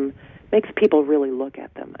makes people really look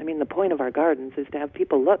at them. I mean, the point of our gardens is to have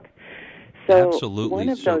people look. So absolutely.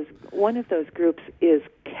 One of those groups is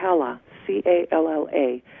Calla,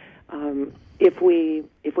 C-A-L-L-A. If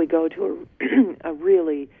we go to a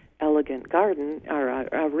really elegant garden or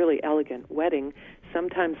a really elegant wedding,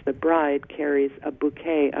 sometimes the bride carries a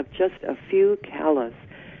bouquet of just a few callas.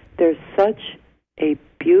 There's such a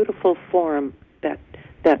beautiful form, that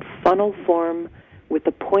funnel form with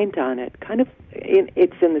the point on it.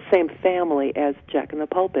 It's in the same family as Jack in the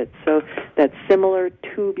Pulpit. So that similar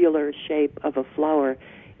tubular shape of a flower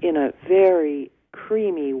in a very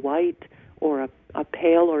creamy white or a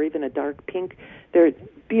pale or even a dark pink. They're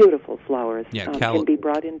beautiful flowers. Yeah, can be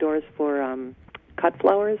brought indoors for cut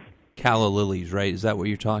flowers. calla lilies, right? Is that what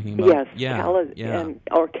you're talking about? Yes, Yeah. calla,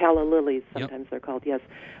 or calla lilies, sometimes they're called, yes.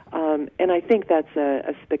 And I think that's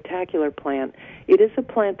a spectacular plant. It is a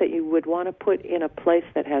plant that you would want to put in a place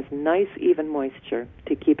that has nice, even moisture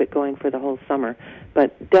to keep it going for the whole summer,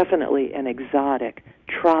 but definitely an exotic,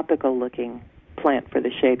 tropical-looking plant for the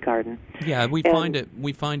shade garden. Yeah, we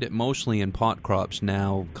find it mostly in pot crops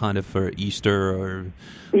now, kind of for Easter or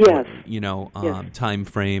yes, time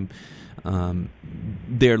frame.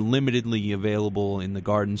 They're limitedly available in the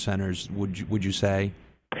garden centers. Would you say?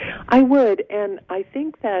 I would, and I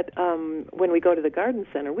think that when we go to the garden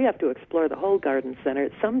center, we have to explore the whole garden center.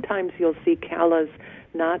 Sometimes you'll see callas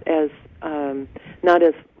not as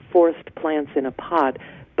forced plants in a pot,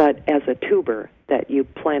 but as a tuber that you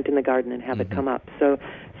plant in the garden and have it come up. So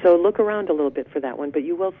look around a little bit for that one, but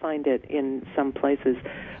you will find it in some places.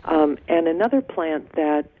 And another plant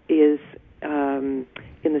that is in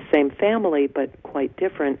the same family but quite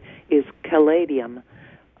different is caladium.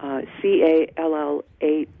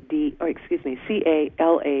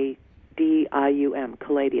 Caladium,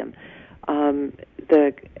 caladium.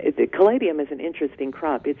 The caladium is an interesting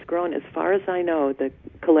crop. It's grown, as far as I know, the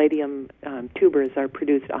caladium tubers are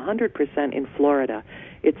produced 100% in Florida.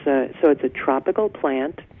 It's a tropical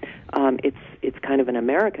plant. It's kind of an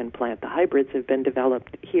American plant. The hybrids have been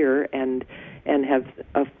developed here and have,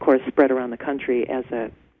 of course, spread around the country as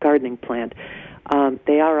a gardening plant.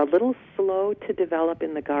 They are a little slow to develop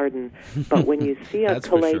in the garden, but when you see a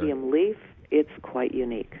caladium leaf, it's quite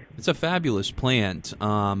unique. It's a fabulous plant.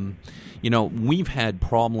 We've had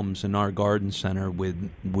problems in our garden center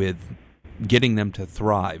with getting them to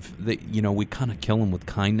thrive. We kind of kill them with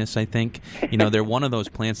kindness, I think. They're one of those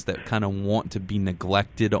plants that kind of want to be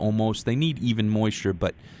neglected almost. They need even moisture,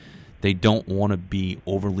 but they don't want to be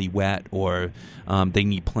overly wet, or they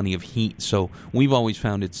need plenty of heat. So we've always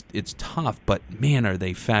found it's tough, but man, are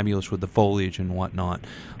they fabulous with the foliage and whatnot.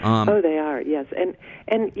 They are, yes.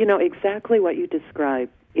 And exactly what you describe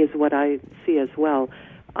is what I see as well.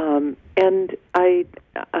 And I've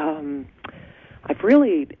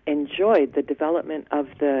really enjoyed the development of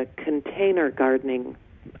the container gardening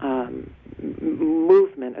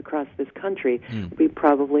movement across this country. We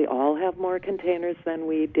probably all have more containers than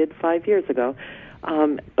we did 5 years ago.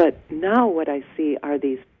 But now what I see are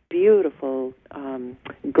these beautiful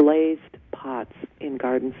glazed pots in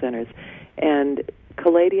garden centers. And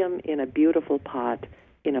caladium in a beautiful pot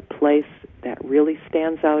in a place that really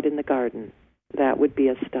stands out in the garden, that would be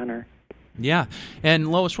a stunner. Yeah. And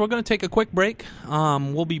Lois, we're going to take a quick break.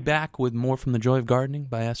 We'll be back with more from The Joy of Gardening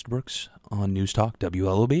by Esther Brooks on News Talk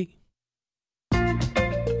WLOB.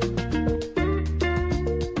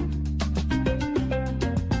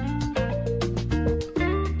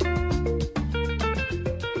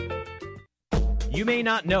 You may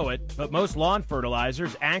not know it, but most lawn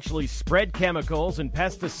fertilizers actually spread chemicals and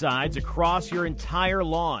pesticides across your entire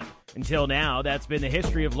lawn. Until now, that's been the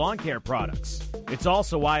history of lawn care products. It's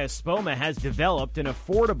also why Espoma has developed an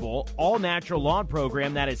affordable, all-natural lawn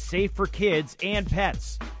program that is safe for kids and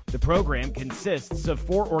pets. The program consists of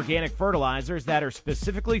 4 organic fertilizers that are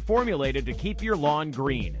specifically formulated to keep your lawn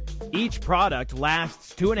green. Each product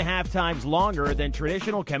lasts 2.5 times longer than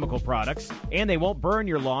traditional chemical products, and they won't burn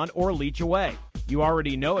your lawn or leach away. You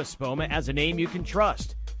already know Espoma as a name you can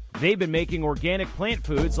trust. They've been making organic plant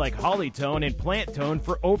foods like Hollytone and Plant Tone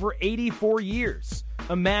for over 84 years.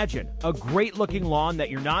 Imagine a great-looking lawn that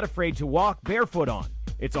you're not afraid to walk barefoot on.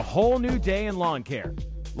 It's a whole new day in lawn care.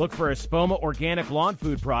 Look for Espoma organic lawn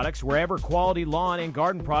food products wherever quality lawn and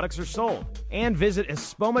garden products are sold. And visit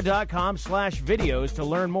espoma.com/videos to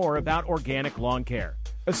learn more about organic lawn care.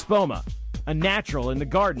 Espoma, a natural in the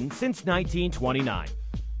garden since 1929.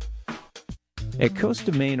 At Coast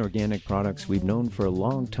of Maine Organic Products, we've known for a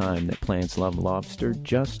long time that plants love lobster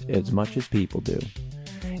just as much as people do.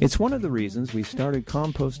 It's one of the reasons we started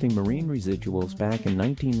composting marine residuals back in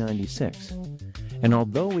 1996. And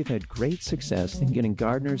although we've had great success in getting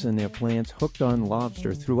gardeners and their plants hooked on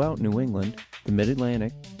lobster throughout New England, the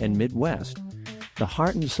Mid-Atlantic, and Midwest, the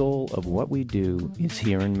heart and soul of what we do is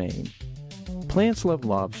here in Maine. Plants love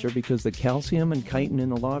lobster because the calcium and chitin in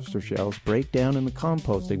the lobster shells break down in the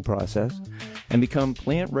composting process and become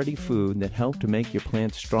plant-ready food that help to make your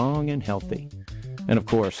plants strong and healthy. And of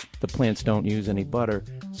course, the plants don't use any butter,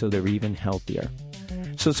 so they're even healthier.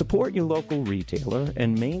 So support your local retailer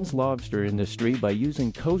and Maine's lobster industry by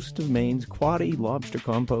using Coast of Maine's Quality Lobster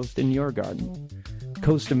Compost in your garden.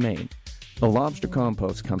 Coast of Maine, a lobster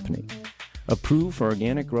compost company. Approved for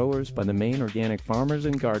organic growers by the Maine Organic Farmers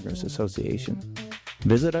and Gardeners Association.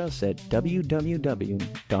 Visit us at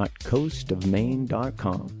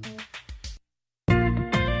www.coastofmaine.com.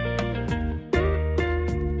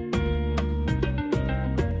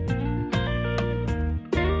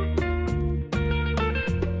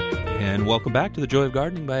 And welcome back to the Joy of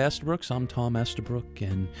Gardening by Estabrooks. I'm Tom Estabrook,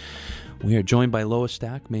 and we are joined by Lois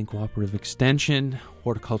Stack, Maine Cooperative Extension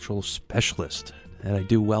horticultural specialist. Did I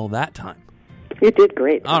do well that time? You did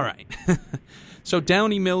great. All right. So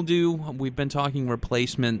downy mildew, we've been talking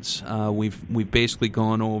replacements. We've basically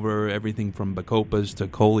gone over everything from bacopas to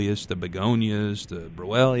coleus to begonias to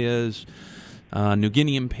bromelias, New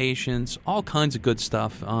Guinea impatiens, all kinds of good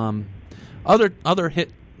stuff. Other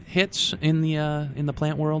hits in the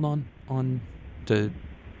plant world on to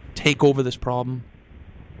take over this problem?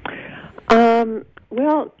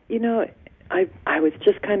 Well, I was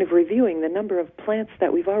just kind of reviewing the number of plants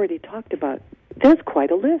that we've already talked about. There's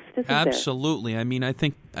quite a list, isn't there? Absolutely. I mean, I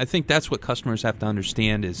think that's what customers have to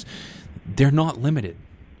understand is they're not limited.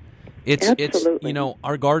 Absolutely. It's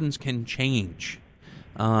our gardens can change,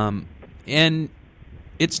 and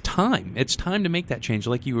it's time. It's time to make that change.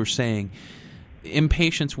 Like you were saying,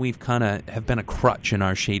 impatiens have been a crutch in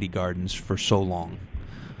our shady gardens for so long,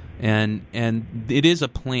 and it is a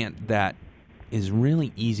plant that is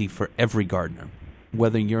really easy for every gardener.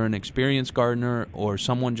 Whether you're an experienced gardener or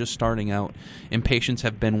someone just starting out, impatiens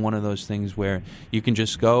have been one of those things where you can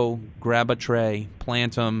just go, grab a tray,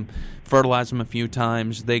 plant them, fertilize them a few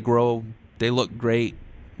times, they grow, they look great,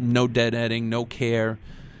 no deadheading, no care.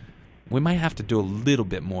 We might have to do a little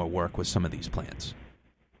bit more work with some of these plants.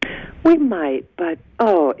 We might, but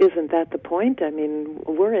isn't that the point? I mean,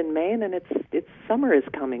 we're in Maine, and it's summer is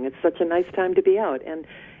coming. It's such a nice time to be out, and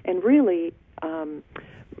really,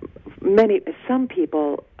 some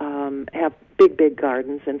people have big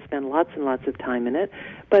gardens and spend lots and lots of time in it.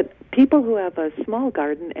 But people who have a small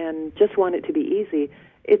garden and just want it to be easy,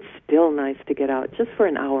 it's still nice to get out just for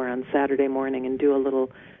an hour on Saturday morning and do a little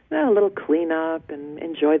cleanup and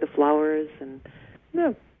enjoy the flowers. And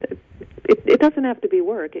it doesn't have to be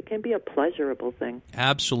work. It can be a pleasurable thing.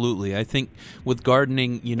 Absolutely. I think with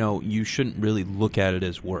gardening, you shouldn't really look at it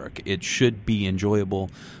as work. It should be enjoyable.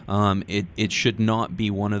 It should not be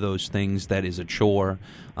one of those things that is a chore.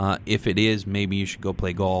 If it is, maybe you should go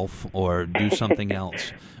play golf or do something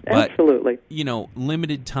else. But, absolutely.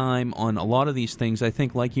 Limited time on a lot of these things. I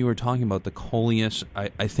think, like you were talking about, the coleus,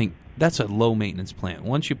 I think that's a low-maintenance plant.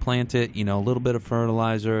 Once you plant it, a little bit of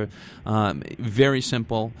fertilizer, very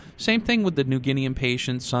simple. Same thing with the New Guinea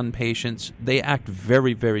impatiens, sun patiens. They act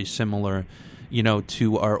very, very similar,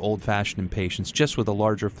 to our old-fashioned impatiens, just with a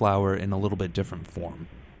larger flower in a little bit different form.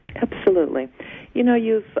 Absolutely.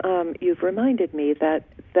 You've reminded me that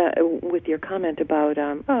with your comment about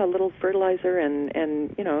a little fertilizer and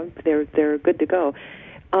they're good to go.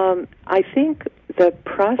 I think the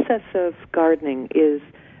process of gardening is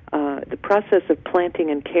the process of planting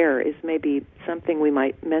and care is maybe something we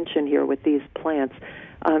might mention here with these plants.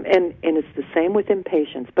 And it's the same with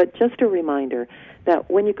impatiens. But just a reminder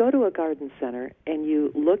that when you go to a garden center and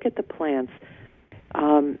you look at the plants,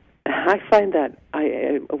 I find that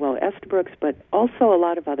Estabrooks, but also a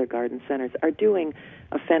lot of other garden centers are doing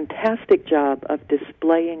a fantastic job of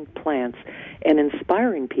displaying plants and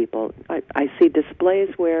inspiring people. I see displays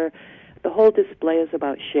where the whole display is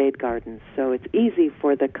about shade gardens, so it's easy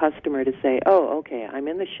for the customer to say, oh, okay, I'm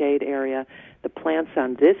in the shade area. The plants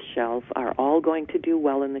on this shelf are all going to do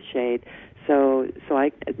well in the shade. So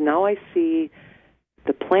I see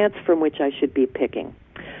the plants from which I should be picking.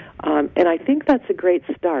 And I think that's a great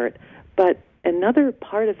start. But another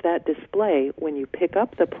part of that display, when you pick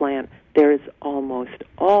up the plant, there's almost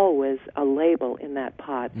always a label in that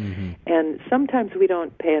pot. Mm-hmm. And sometimes we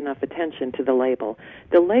don't pay enough attention to the label.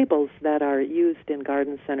 The labels that are used in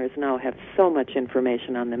garden centers now have so much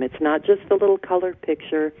information on them. It's not just the little color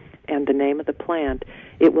picture and the name of the plant.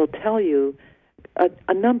 It will tell you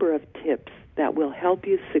a number of tips that will help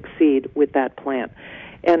you succeed with that plant.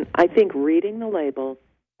 And I think reading the label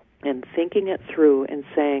and thinking it through and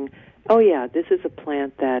saying, oh, yeah, this is a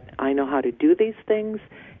plant that I know how to do these things,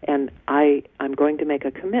 and I'm going to make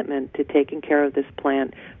a commitment to taking care of this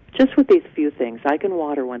plant just with these few things. I can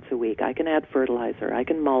water once a week. I can add fertilizer. I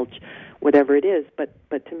can mulch, whatever it is, but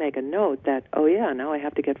to make a note that, oh, yeah, now I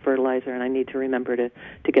have to get fertilizer, and I need to remember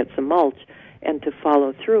to get some mulch, and to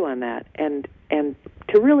follow through on that, and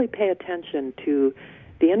to really pay attention to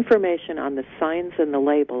the information on the signs and the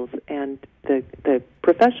labels and the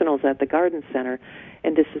professionals at the garden center,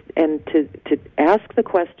 and to ask the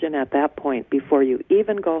question at that point before you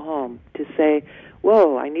even go home to say,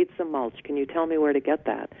 whoa, I need some mulch. Can you tell me where to get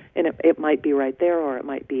that? And it might be right there or it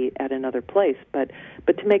might be at another place. But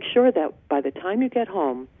to make sure that by the time you get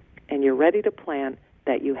home and you're ready to plant,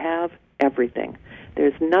 that you have everything.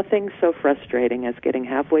 There's nothing so frustrating as getting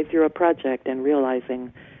halfway through a project and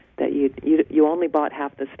realizing that you only bought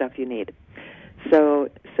half the stuff you need. So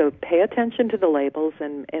pay attention to the labels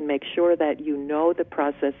and make sure that you know the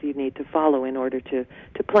process you need to follow in order to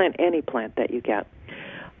plant any plant that you get.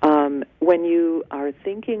 When you are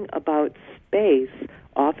thinking about space,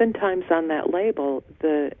 oftentimes on that label,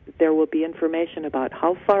 there will be information about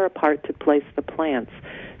how far apart to place the plants.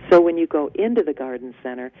 So when you go into the garden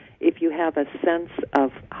center, if you have a sense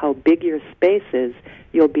of how big your space is,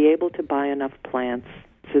 you'll be able to buy enough plants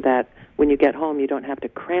so that when you get home you don't have to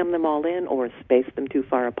cram them all in or space them too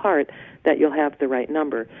far apart, that you'll have the right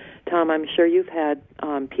number. Tom, I'm sure you've had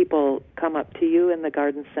people come up to you in the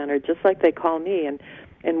garden center just like they call me,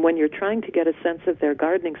 and when you're trying to get a sense of their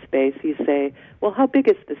gardening space, you say, well, how big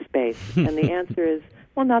is the space? And the answer is,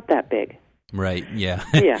 well, not that big. Right, yeah.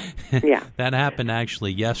 Yeah. That happened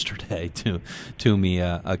actually yesterday to me.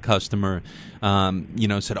 A customer,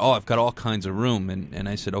 said, oh, I've got all kinds of room. And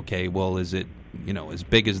I said, okay, well, is it, as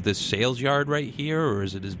big as this sales yard right here, or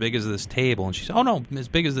is it as big as this table? And she said, oh, no, as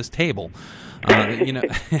big as this table. And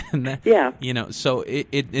that, yeah. So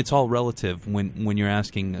it's all relative when you're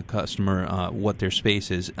asking a customer what their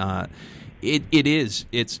space is. It's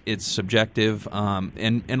subjective,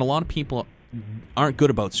 and a lot of people aren't good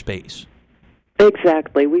about space.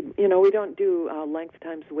 Exactly. We don't do length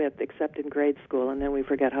times width except in grade school, and then we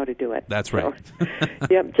forget how to do it. That's right. So,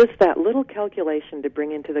 just that little calculation to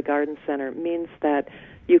bring into the garden center means that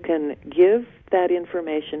you can give that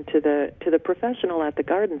information to the professional at the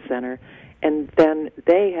garden center, and then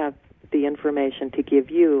they have the information to give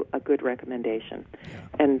you a good recommendation. Yeah.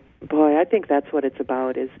 And boy, I think that's what it's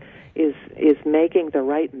about is making the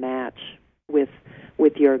right match with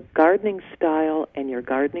your gardening style and your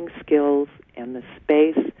gardening skills and the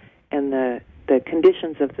space and the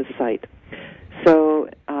conditions of the site. So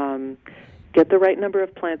get the right number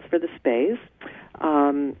of plants for the space.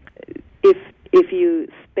 If you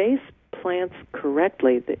space plants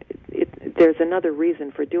correctly, there's another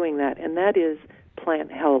reason for doing that, and that is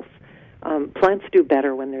plant health. Plants do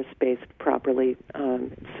better when they're spaced properly,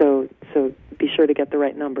 so be sure to get the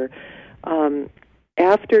right number.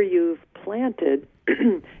 After you've planted,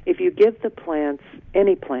 if you give the plants,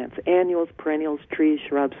 any plants, annuals, perennials, trees,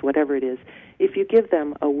 shrubs, whatever it is, if you give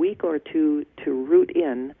them a week or two to root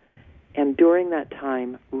in, and during that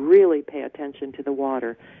time really pay attention to the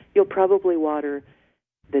water, you'll probably water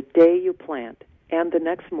the day you plant and the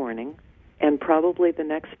next morning and probably the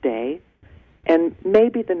next day and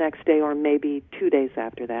maybe the next day or maybe 2 days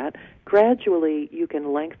after that. Gradually you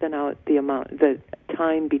can lengthen out the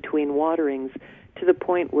time between waterings to the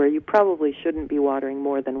point where you probably shouldn't be watering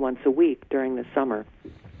more than once a week during the summer.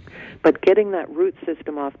 But getting that root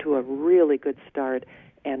system off to a really good start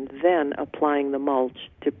and then applying the mulch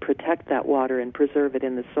to protect that water and preserve it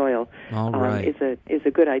in the soil is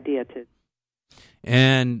a good idea to.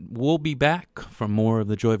 And we'll be back for more of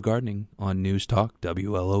The Joy of Gardening on News Talk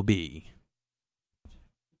WLOB.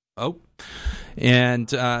 Oh, and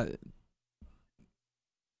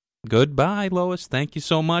goodbye, Lois. Thank you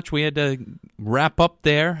so much. We had to wrap up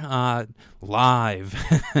there live.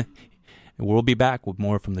 We'll be back with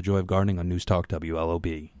more from The Joy of Gardening on News Talk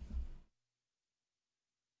WLOB.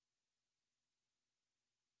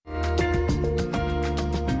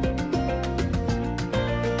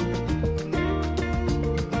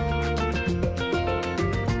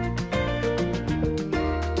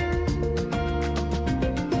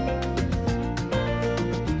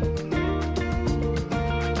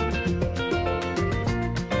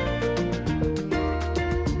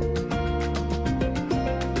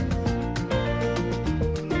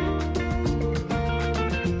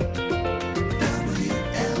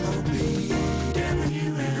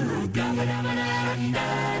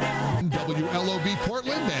 WLOB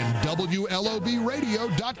Portland and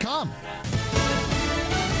WLOBradio.com.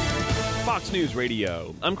 Fox News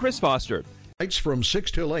Radio. I'm Chris Foster. Nights from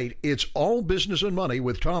 6 till 8, it's All Business and Money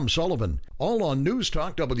with Tom Sullivan. All on News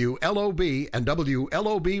Talk WLOB and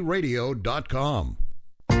WLOBradio.com.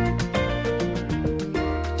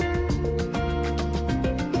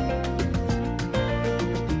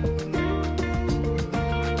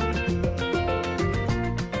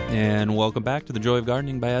 And welcome back to The Joy of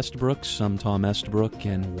Gardening by Estabrook. I'm Tom Estabrook,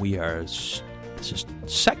 and this is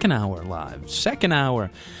second hour live. Second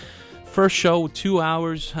hour. First show, 2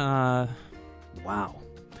 hours. Wow.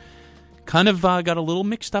 Kind of got a little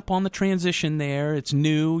mixed up on the transition there. It's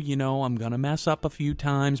new, I'm going to mess up a few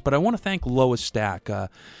times. But I want to thank Lois Stack.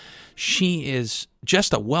 She is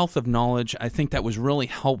just a wealth of knowledge. I think that was really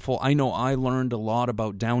helpful. I know I learned a lot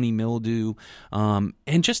about downy mildew and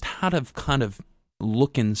just how to kind of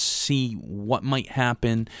look and see what might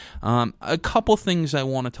happen. A couple things I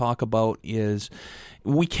want to talk about is,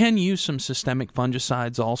 We can use some systemic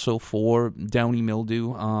fungicides also for downy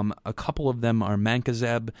mildew. A couple of them are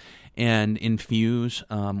Mancozeb and Infuse.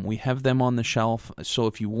 We have them on the shelf, so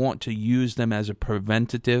if you want to use them as a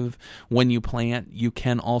preventative when you plant, you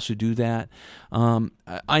can also do that.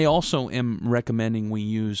 I also am recommending we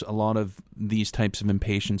use a lot of these types of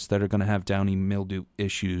impatiens that are going to have downy mildew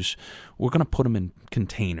issues. We're going to put them in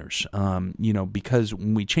containers, because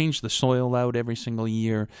we change the soil out every single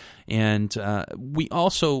year, and we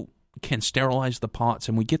also can sterilize the pots,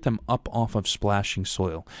 and we get them up off of splashing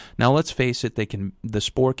soil. Now, let's face it, the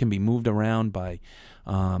spore can be moved around by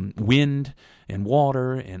wind and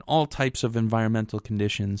water and all types of environmental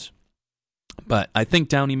conditions. But I think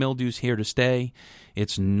downy mildew's here to stay.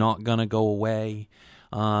 It's not going to go away.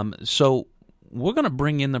 So we're going to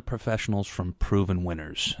bring in the professionals from Proven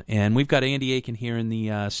Winners. And we've got Andy Aiken here in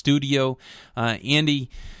the studio. Andy,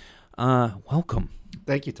 welcome.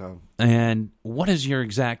 Thank you, Tom. And what is your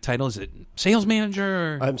exact title? Is it sales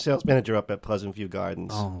manager? I'm sales manager up at Pleasant View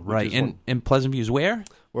Gardens. Oh, right. And Pleasant View is where?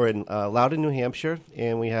 We're in Loudon, New Hampshire,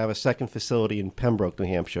 and we have a second facility in Pembroke, New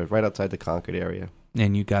Hampshire, right outside the Concord area.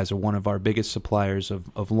 And you guys are one of our biggest suppliers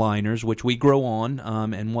of liners, which we grow on.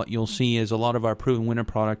 And what you'll see is a lot of our Proven Winner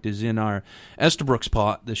product is in our Estabrooks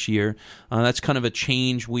pot this year. That's kind of a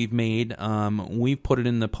change we've made. We've put it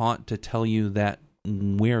in the pot to tell you that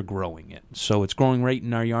we're growing it. So it's growing right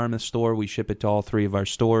in our Yarmouth store. We ship it to all 3 of our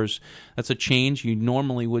stores. That's a change. You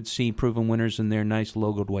normally would see Proven Winners in their nice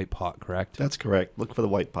logoed white pot, correct? That's correct. Look for the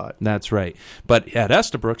white pot. That's right. But at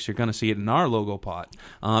Estabrooks, you're going to see it in our logo pot.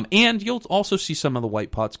 And you'll also see some of the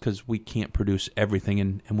white pots because we can't produce everything,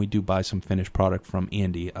 and we do buy some finished product from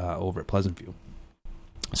Andy over at Pleasant View.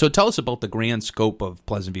 So tell us about the grand scope of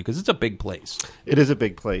Pleasant View, because it's a big place. It is a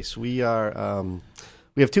big place. We are...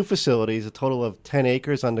 We have 2 facilities, a total of 10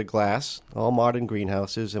 acres under glass, all modern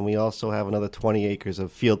greenhouses, and we also have another 20 acres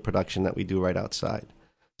of field production that we do right outside.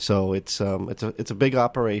 So it's a big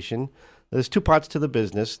operation. There's 2 parts to the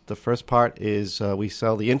business. The first part is we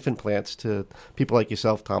sell the infant plants to people like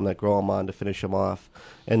yourself, Tom, that grow them on to finish them off.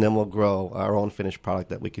 And then we'll grow our own finished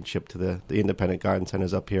product that we can ship to the independent garden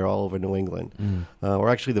centers up here all over New England. We're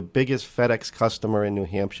actually the biggest FedEx customer in New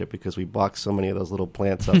Hampshire because we box so many of those little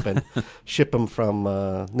plants up and ship them from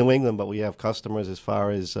New England. But we have customers as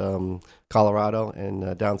far as Colorado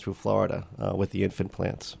and down through Florida with the infant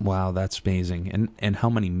plants. Wow, that's amazing. And how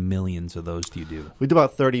many millions of those do you do? We do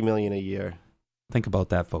about 30 million a year. Think about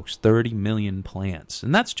that, folks. 30 million plants.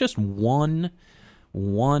 And that's just one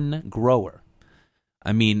grower.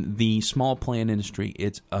 I mean, the small plant industry,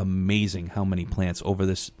 it's amazing how many plants over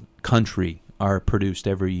this country are produced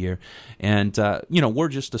every year. And, we're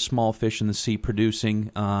just a small fish in the sea producing,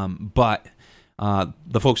 but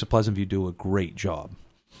the folks at Pleasant View do a great job.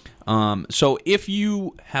 So if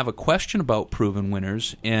you have a question about Proven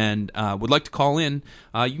Winners and would like to call in,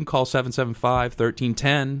 you can call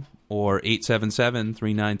 775-1310 or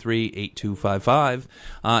 877-393-8255.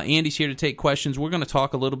 Andy's here to take questions. We're going to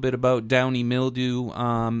talk a little bit about downy mildew,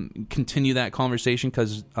 continue that conversation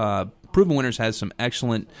because Proven Winners has some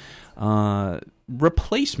excellent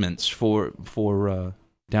replacements for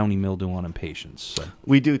downy mildew on impatiens. So.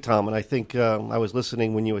 We do, Tom, and I think I was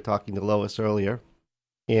listening when you were talking to Lois earlier,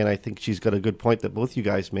 and I think she's got a good point that both you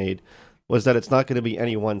guys made, was that it's not going to be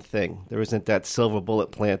any one thing. There isn't that silver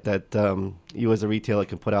bullet plant that you as a retailer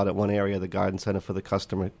can put out at one area of the garden center for the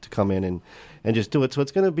customer to come in and just do it. So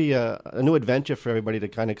it's going to be a new adventure for everybody to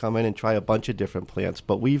kind of come in and try a bunch of different plants.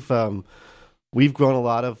 But we've grown a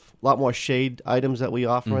lot more shade items that we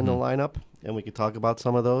offer in the lineup, and we could talk about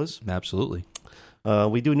some of those. Absolutely.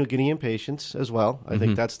 We do New Guinea impatiens as well. I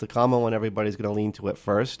think that's the common one everybody's going to lean to at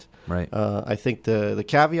first. Right. I think the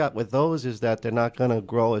caveat with those is that they're not going to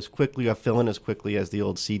grow as quickly or fill in as quickly as the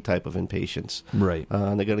old seed type of impatiens. Right. They're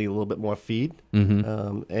going to need a little bit more feed.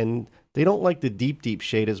 And they don't like the deep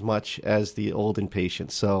shade as much as the old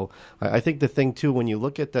impatiens. So I think the thing, too, when you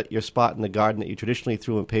look at your spot in the garden that you traditionally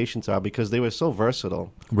threw impatiens are, because they were so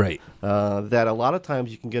versatile, right, that a lot of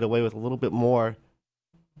times you can get away with a little bit more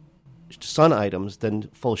sun items than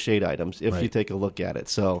full shade items if you take a look at it.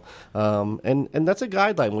 So and that's a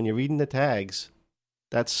guideline when you're reading the tags.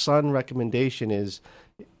 That sun recommendation is,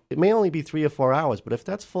 it may only be 3 or 4 hours, but if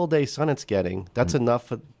that's full day sun it's getting, that's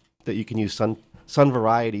enough that you can use sun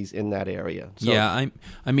varieties in that area. So, yeah,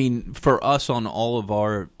 I mean, for us on all of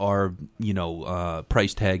our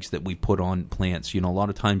price tags that we put on plants, a lot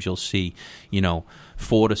of times you'll see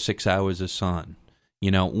 4 to 6 hours of sun.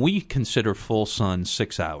 We consider full sun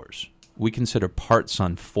 6 hours. We consider part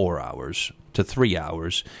sun 4 hours to 3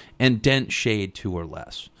 hours, and dense shade 2 or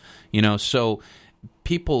less. So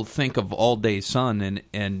people think of all day sun,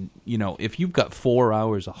 and if you've got 4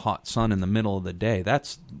 hours of hot sun in the middle of the day,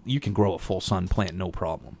 you can grow a full sun plant no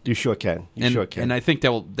problem. You sure can. Sure can. And I think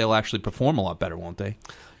they'll actually perform a lot better, won't they?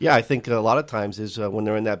 Yeah, I think a lot of times is when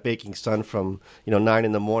they're in that baking sun from 9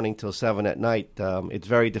 in the morning till 7 at night, it's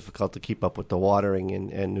very difficult to keep up with the watering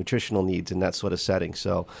and nutritional needs in that sort of setting.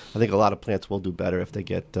 So I think a lot of plants will do better if they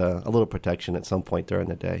get a little protection at some point during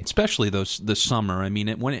the day. Especially the summer. I mean,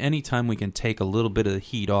 any time we can take a little bit of the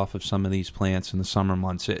heat off of some of these plants in the summer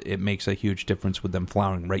months, it makes a huge difference with them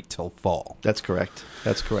flowering right till fall. That's correct.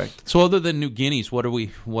 So other than New Guineas, what are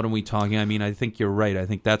we talking? I mean, I think you're right. I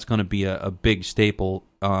think that's going to be a big staple.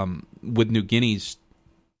 With New Guineas,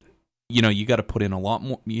 you got to put in a lot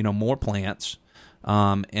more, more plants,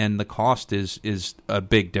 and the cost is a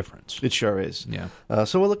big difference. It sure is. Yeah.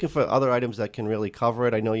 So we're looking for other items that can really cover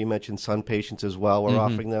it. I know you mentioned sun patience as well. We're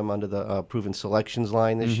offering them under the Proven Selections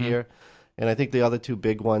line this year, and I think the other two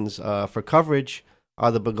big ones for coverage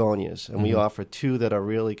are the begonias, and we offer two that are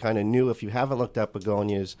really kind of new. If you haven't looked at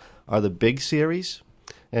begonias, are the Big Series.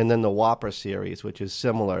 And then the Whopper series, which is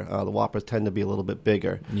similar. The Whoppers tend to be a little bit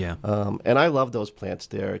bigger. Yeah. And I love those plants.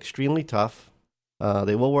 They're extremely tough.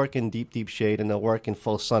 They will work in deep shade, and they'll work in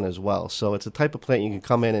full sun as well. So it's a type of plant you can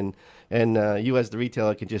come in and you as the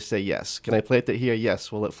retailer can just say, yes. Can I plant it here?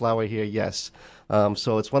 Yes. Will it flower here? Yes.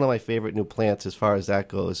 So it's one of my favorite new plants as far as that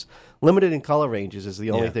goes. Limited in color ranges is the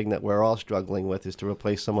only thing that we're all struggling with, is to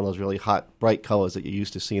replace some of those really hot, bright colors that you're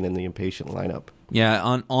used to seeing in the impatient lineup. Yeah,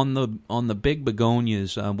 on the big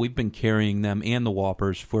begonias, we've been carrying them and the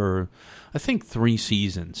Whoppers for, I think, 3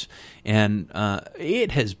 seasons, and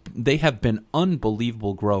they have been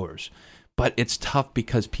unbelievable growers. But it's tough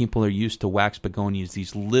because people are used to wax begonias,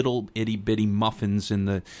 these little itty bitty muffins in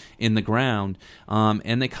the ground,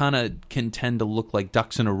 and they kind of can tend to look like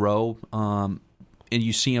ducks in a row. And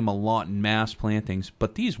you see them a lot in mass plantings.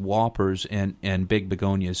 But these Whoppers and big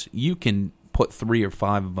begonias, you can put 3 or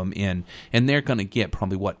 5 of them in, and they're going to get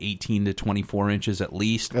probably 18 to 24 inches at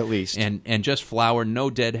least. And just flower, no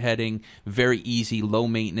deadheading, very easy, low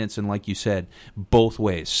maintenance, and like you said, both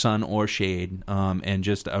ways, sun or shade, and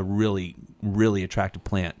just a really, really attractive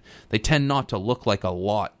plant. They tend not to look like a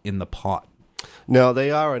lot in the pot. No,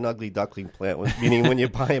 they are an ugly duckling plant, meaning when you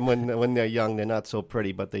buy them when they're young, they're not so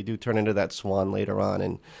pretty, but they do turn into that swan later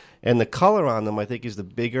on. And the color on them, I think, is the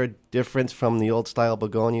bigger difference from the old style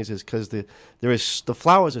begonias, is because the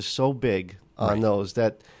flowers are so big on those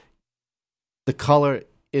that the color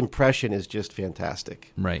impression is just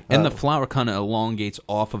fantastic. Right. And the flower kind of elongates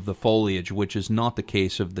off of the foliage, which is not the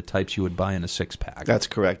case of the types you would buy in a 6-pack. That's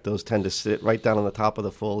correct. Those tend to sit right down on the top of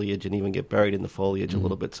the foliage and even get buried in the foliage a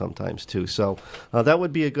little bit sometimes too. So that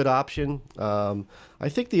would be a good option. I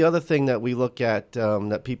think the other thing that we look at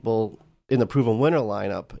that people in the Proven Winner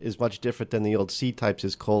lineup is much different than the old seed types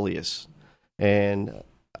is Coleus. And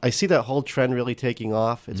I see that whole trend really taking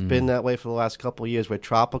off. It's been that way for the last couple of years, where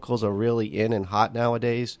tropicals are really in and hot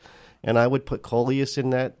nowadays. And I would put Coleus in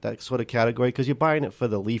that sort of category, because you're buying it for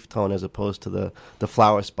the leaf tone as opposed to the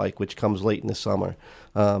flower spike, which comes late in the summer.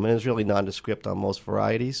 And it's really nondescript on most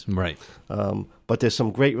varieties. Right. But there's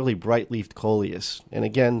some great, really bright-leafed Coleus. And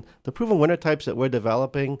again, the Proven Winner types that we're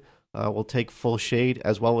developing will take full shade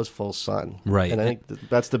as well as full sun. Right. And I think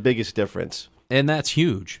that's the biggest difference. And that's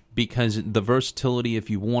huge, because the versatility, if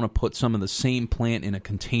you want to put some of the same plant in a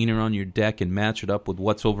container on your deck and match it up with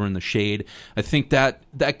what's over in the shade, I think that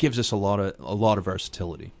gives us a lot of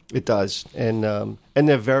versatility. It does, and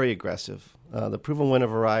they're very aggressive. The Proven Winner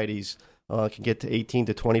varieties can get to 18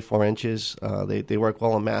 to 24 inches. They work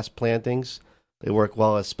well in mass plantings. They work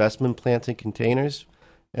well as specimen plants in containers.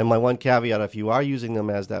 And my one caveat, if you are using them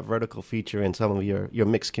as that vertical feature in some of your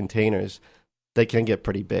mixed containers, they can get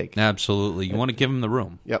pretty big. Absolutely. You want to give them the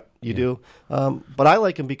room. Yep, you do. But I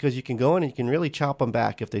like them because you can go in and you can really chop them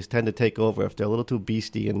back if they tend to take over. If they're a little too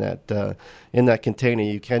beastie in that container,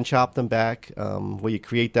 you can chop them back. Where you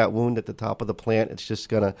create that wound at the top of the plant, it's just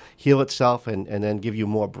going to heal itself and then give you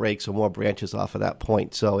more breaks or more branches off of that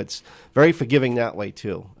point. So it's very forgiving that way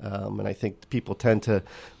too. And I think people tend to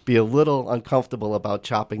be a little uncomfortable about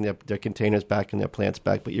chopping their containers back and their plants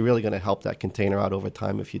back, but you're really going to help that container out over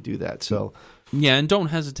time if you do that. So yeah, and don't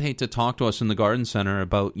hesitate to talk to us in the garden center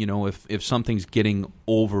about, if something's getting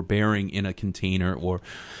overbearing in a container, or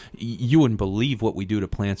you wouldn't believe what we do to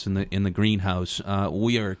plants in the greenhouse.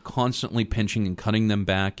 We are constantly pinching and cutting them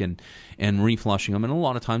back and reflushing them, and a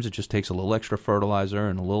lot of times it just takes a little extra fertilizer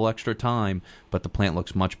and a little extra time, but the plant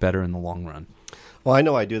looks much better in the long run. Well, I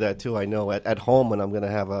know I do that too. I know at home when I'm going to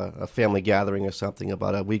have a family gathering or something,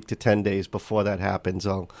 about a week to 10 days before that happens,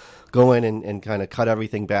 I'll go in and kind of cut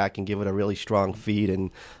everything back and give it a really strong feed,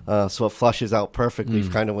 and so it flushes out perfectly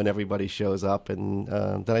kind of when everybody shows up. And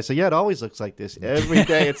then I say, yeah, it always looks like this. Every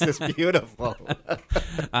day it's this beautiful.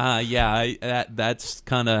 That's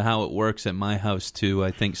kind of how it works at my house too.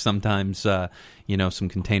 I think sometimes some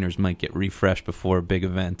containers might get refreshed before a big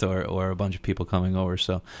event or a bunch of people coming over.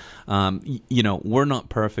 So, we're not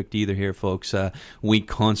perfect either here, folks. We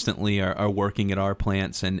constantly are working at our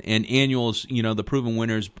plants, and annuals, the proven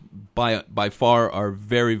winners by far are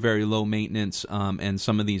very, very low maintenance, and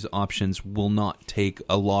some of these options will not take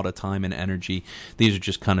a lot of time and energy. These are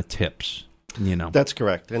just kind of tips. That's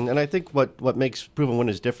correct. And I think what makes proven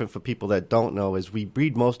winners different for people that don't know is we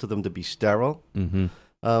breed most of them to be sterile. Mm-hmm.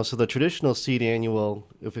 So the traditional seed annual,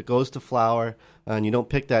 if it goes to flower and you don't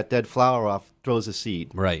pick that dead flower off, throws a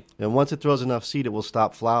seed. Right. And once it throws enough seed, it will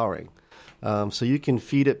stop flowering. So you can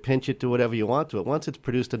feed it, pinch it, do whatever you want to it. Once it's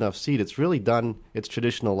produced enough seed, it's really done its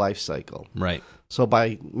traditional life cycle. Right. So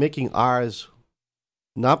by making ours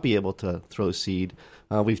not be able to throw seed,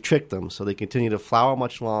 we've tricked them. So they continue to flower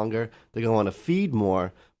much longer. They're going to want to feed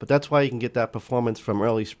more. But that's why you can get that performance from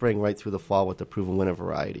early spring right through the fall with the proven winner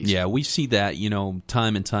varieties. Yeah, we see that,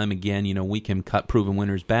 time and time again. We can cut proven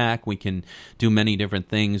winners back. We can do many different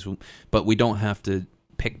things, but we don't have to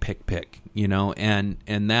pick,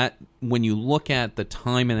 and that when you look at the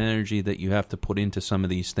time and energy that you have to put into some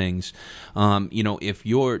of these things, if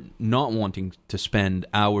you're not wanting to spend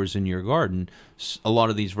hours in your garden, a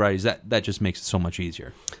lot of these varieties, that just makes it so much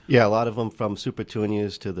easier. Yeah, a lot of them, from Super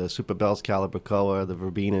Tunias to the Super Bell's Calibrachoa, the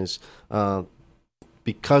Verbenas,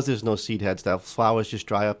 because there's no seed heads, that flowers just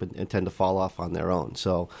dry up and tend to fall off on their own.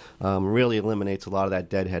 So really eliminates a lot of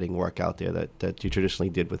that deadheading work out there that you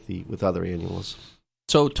traditionally did with other annuals.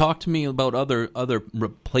 So talk to me about other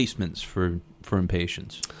replacements for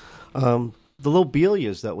impatiens. The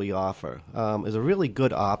lobelias that we offer is a really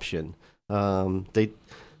good option.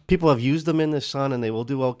 People have used them in the sun, and they will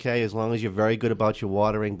do okay as long as you're very good about your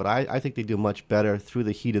watering. But I think they do much better through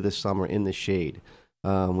the heat of the summer in the shade.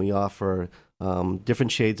 We offer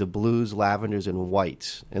different shades of blues, lavenders, and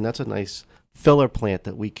whites, and that's a nice filler plant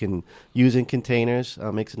that we can use in containers.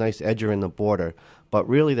 Makes a nice edger in the border. But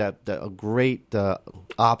really, a great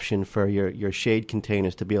option for your shade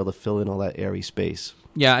containers to be able to fill in all that airy space.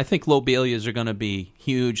 Yeah, I think lobelias are going to be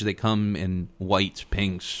huge. They come in whites,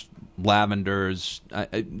 pinks, lavenders.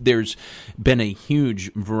 There's been a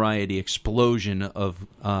huge variety explosion of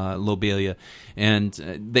lobelia, and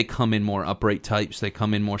they come in more upright types. They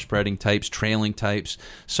come in more spreading types, trailing types.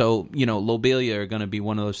 So, lobelia are going to be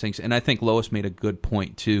one of those things. And I think Lois made a good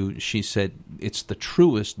point, too. She said it's the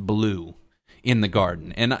truest blue in the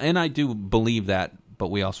garden, and I do believe that,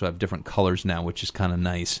 but we also have different colors now, which is kind of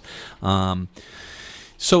nice.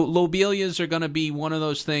 So lobelias are going to be one of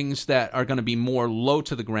those things that are going to be more low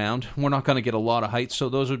to the ground. We're not going to get a lot of height, so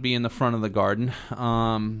those would be in the front of the garden.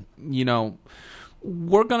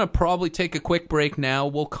 We're going to probably take a quick break now.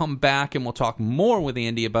 We'll come back and we'll talk more with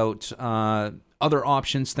Andy about other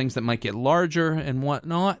options, things that might get larger and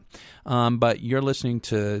whatnot. But you're listening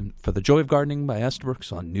to For the Joy of Gardening by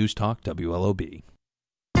Estabrooks on News Talk WLOB.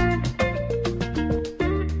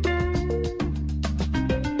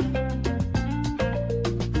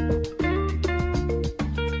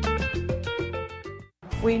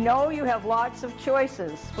 We know you have lots of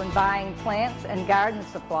choices when buying plants and garden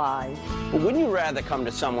supplies. But wouldn't you rather come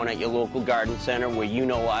to someone at your local garden center where you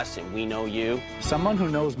know us and we know you? Someone who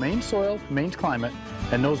knows Maine soil, Maine's climate,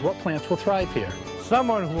 and knows what plants will thrive here.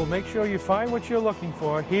 Someone who will make sure you find what you're looking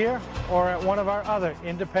for here or at one of our other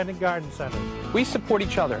independent garden centers. We support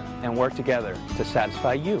each other and work together to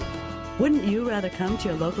satisfy you. Wouldn't you rather come to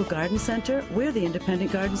your local garden center? We're the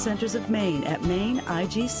Independent Garden Centers of Maine at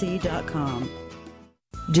maineigc.com.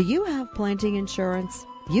 Do you have planting insurance?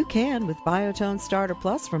 You can with Biotone Starter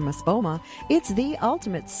Plus from Maspoma. It's the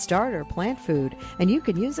ultimate starter plant food, and you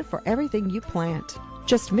can use it for everything you plant.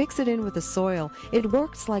 Just mix it in with the soil. It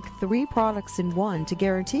works like 3 products in one to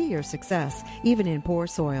guarantee your success, even in poor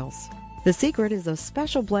soils. The secret is a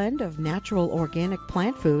special blend of natural organic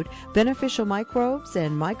plant food, beneficial microbes,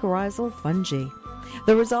 and mycorrhizal fungi.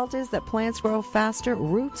 The result is that plants grow faster,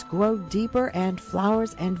 roots grow deeper, and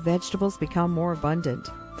flowers and vegetables become more abundant.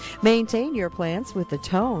 Maintain your plants with the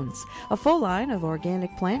Tones, a full line of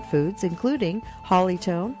organic plant foods including holly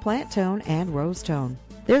tone, plant tone, and rose tone.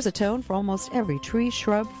 There's a tone for almost every tree,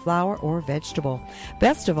 shrub, flower, or vegetable.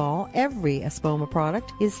 Best of all, every Espoma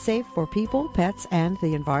product is safe for people, pets, and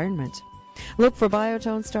the environment. Look for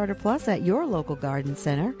Biotone Starter Plus at your local garden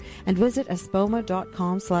center and visit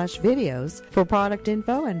espoma.com/videos for product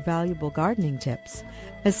info and valuable gardening tips.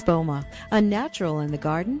 Espoma, a natural in the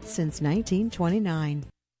garden since 1929.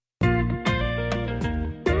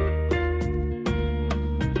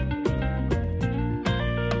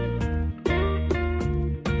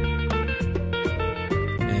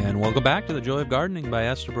 And welcome back to The Joy of Gardening by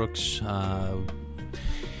Estabrooks.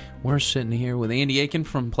 We're sitting here with Andy Aiken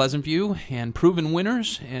from Pleasant View and Proven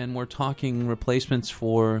Winners, and we're talking replacements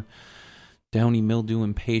for downy mildew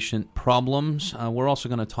impatient problems. We're also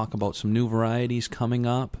going to talk about some new varieties coming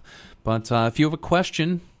up. But if you have a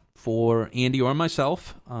question for Andy or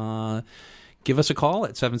myself, give us a call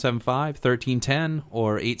at 775-1310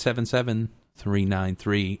 or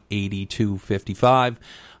 877-393-8255.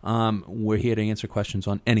 We're here to answer questions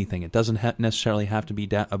on anything. It doesn't necessarily have to be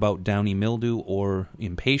about downy mildew or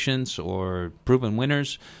impatience or Proven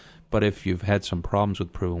Winners. But if you've had some problems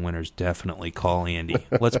with Proven Winners, definitely call Andy.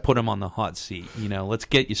 Let's put him on the hot seat. Let's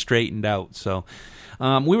get you straightened out. So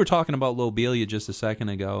we were talking about lobelia just a second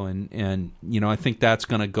ago, and I think that's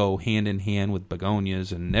going to go hand in hand with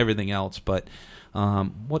begonias and everything else. But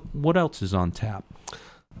what else is on tap?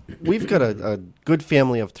 We've got a good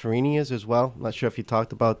family of Torinias as well. I'm not sure if you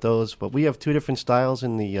talked about those, but we have two different styles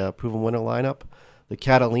in the Proven Winner lineup. The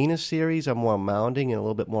Catalina series are more mounding and a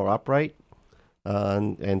little bit more upright,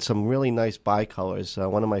 and some really nice bicolors.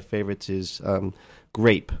 One of my favorites is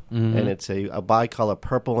Grape, and it's a bicolor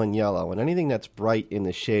purple and yellow. And anything that's bright in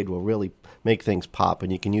the shade will really make things pop,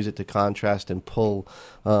 and you can use it to contrast and pull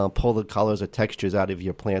the colors or textures out of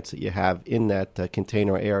your plants that you have in that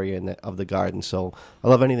container area of the garden. So I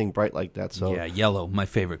love anything bright like that. So yeah, yellow, my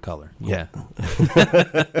favorite color. Yeah.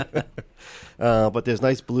 But there's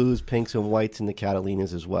nice blues, pinks, and whites in the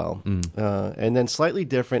Catalinas as well. And then slightly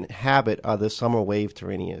different habit are the Summer Wave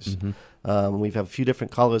Torinias. We have a few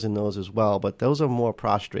different colors in those as well, but those are more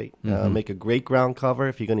prostrate. Make a great ground cover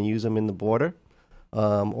if you're going to use them in the border.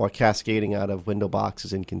 Or cascading out of window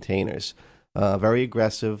boxes and containers. Very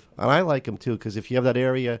aggressive. And I like them, too, because if you have that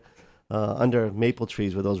area under maple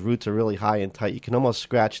trees where those roots are really high and tight, you can almost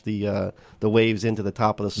scratch the waves into the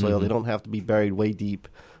top of the soil. They don't have to be buried way deep,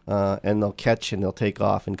 and they'll catch and they'll take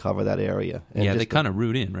off and cover that area. And they kind of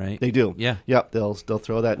root in, right? They do. Yeah. Yep, they'll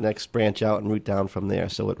throw that next branch out and root down from there.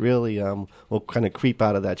 So it really will kind of creep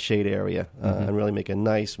out of that shade area and really make a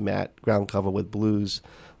nice matte ground cover with blues,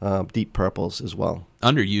 deep purples as well.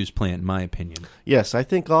 Underused plant, in my opinion. Yes, I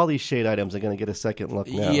think all these shade items are going to get a second look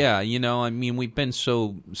now. Yeah, we've been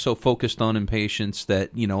so focused on impatience that,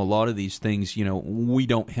 a lot of these things, we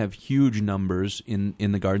don't have huge numbers in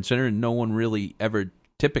the garden center, and no one really ever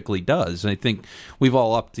typically does. I think we've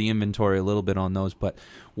all upped the inventory a little bit on those, but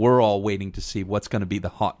we're all waiting to see what's going to be the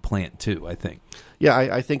hot plant too, I think. Yeah,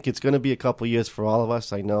 I think it's going to be a couple of years for all of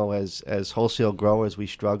us. I know as wholesale growers we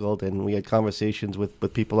struggled, and we had conversations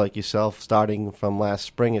with people like yourself starting from last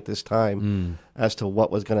spring at this time as to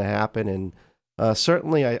what was going to happen. And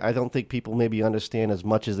certainly I don't think people maybe understand as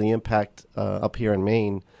much as the impact up here in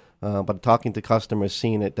Maine. But talking to customers,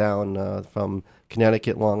 seeing it down from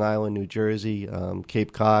Connecticut, Long Island, New Jersey,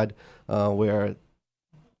 Cape Cod, where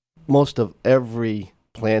most of every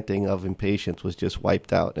planting of impatiens was just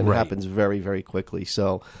wiped out, and it happens very, very quickly.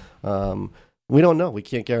 So we don't know. We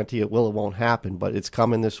can't guarantee it will or won't happen, but it's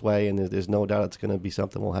coming this way, and there's no doubt it's going to be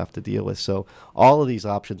something we'll have to deal with. So all of these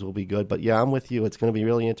options will be good. But yeah, I'm with you. It's going to be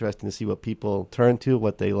really interesting to see what people turn to,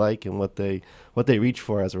 what they like, and what they reach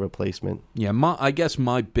for as a replacement. Yeah, I guess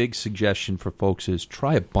my big suggestion for folks is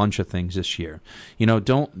try a bunch of things this year.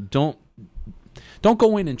 Don't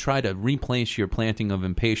go in and try to replace your planting of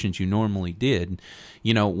impatiens you normally did,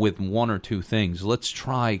 with one or two things. Let's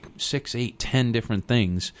try 6, 8, 10 different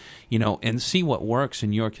things, and see what works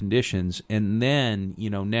in your conditions. And then,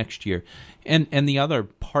 next year. And the other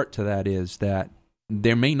part to that is that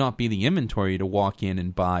there may not be the inventory to walk in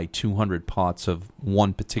and buy 200 pots of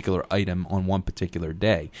one particular item on one particular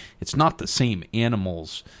day. It's not the same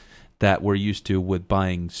animals that we're used to with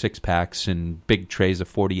buying 6-packs and big trays of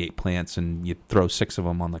 48 plants, and you throw 6 of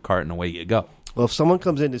them on the cart and away you go. Well, if someone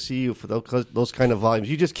comes in to see you for those kind of volumes,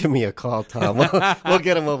 you just give me a call, Tom. We'll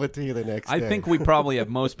get them over to you the next day. I think we probably have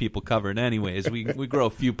most people covered anyways. We grow a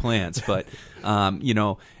few plants, but,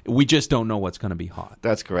 we just don't know what's going to be hot.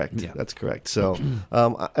 That's correct. Yeah. That's correct. So, and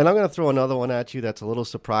I'm going to throw another one at you that's a little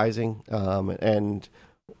surprising, and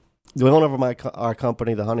the owner of our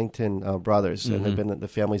company, the Huntington brothers, and the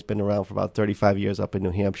family's been around for about 35 years up in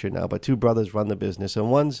New Hampshire now, but 2 brothers run the business, and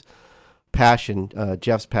one's passion,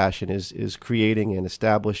 Jeff's passion, is creating and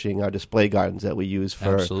establishing our display gardens that we use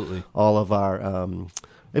for all of our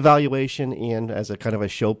evaluation and as a kind of a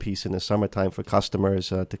showpiece in the summertime for customers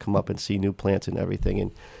to come up and see new plants and everything.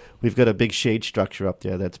 And we've got a big shade structure up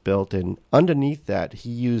there that's built, and underneath that, he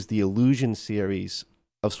used the Illusion series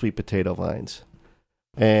of sweet potato vines.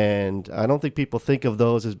 And I don't think people think of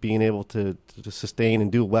those as being able to sustain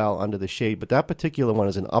and do well under the shade, but that particular one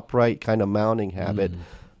is an upright kind of mounding habit,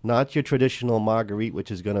 not your traditional Marguerite,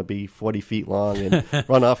 which is going to be 40 feet long and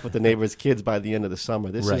run off with the neighbor's kids by the end of the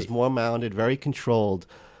summer. This is more mounded, very controlled,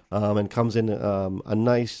 and comes in a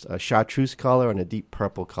nice chartreuse color and a deep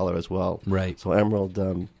purple color as well. Right. So emerald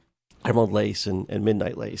lace and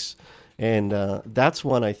midnight lace. And that's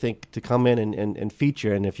one, I think, to come in and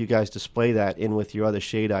feature. And if you guys display that in with your other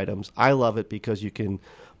shade items, I love it because you can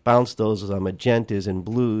bounce those magentas and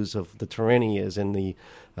blues of the Terranias and the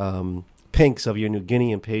pinks of your New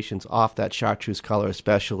Guinea impatiens off that chartreuse color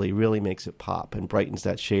especially. Really makes it pop and brightens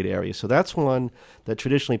that shade area. So that's one that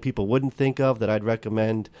traditionally people wouldn't think of that I'd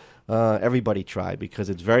recommend everybody try because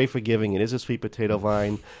it's very forgiving. It is a sweet potato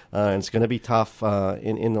vine, and it's going to be tough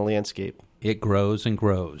in the landscape. It grows and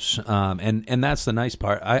grows, and that's the nice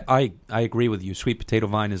part. I agree with you. Sweet potato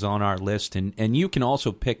vine is on our list, and you can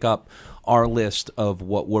also pick up our list of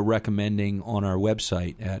what we're recommending on our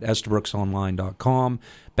website at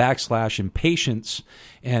estabrooksonline.com/impatience,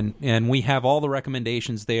 and we have all the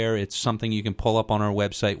recommendations there. It's something you can pull up on our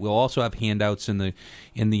website. We'll also have handouts in the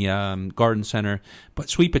garden center. But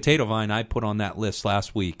sweet potato vine, I put on that list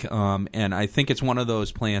last week, and I think it's one of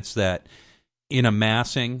those plants that in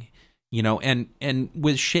amassing. And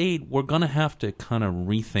with shade, we're going to have to kind of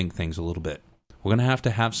rethink things a little bit. We're going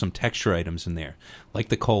to have some texture items in there, like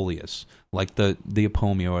the coleus, like the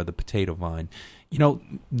apomia or the potato vine.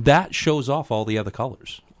 That shows off all the other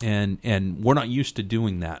colors, and we're not used to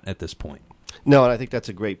doing that at this point. No, and I think that's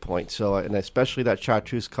a great point. So, and especially that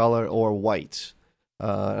chartreuse color or whites.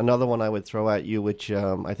 Another one I would throw at you, which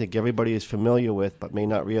I think everybody is familiar with but may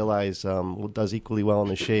not realize does equally well in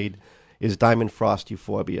the shade, is Diamond Frost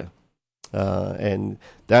Euphorbia. And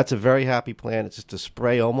that's a very happy plant. It's just a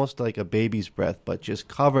spray almost like a baby's breath, but just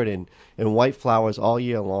covered in white flowers all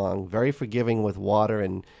year long. Very forgiving with water,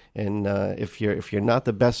 and if you're not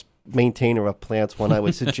the best maintainer of plants, one I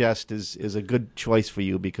would suggest is a good choice for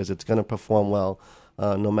you because it's going to perform well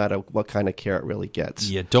no matter what kind of care it really gets.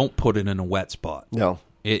 Yeah, don't put it in a wet spot. No.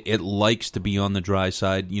 It likes to be on the dry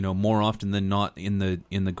side. More often than not in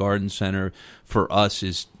the garden center for us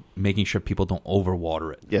is making sure people don't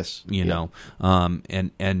overwater it. Yes.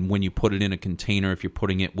 And when you put it in a container, if you're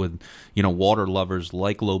putting it with, water lovers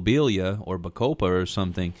like lobelia or bacopa or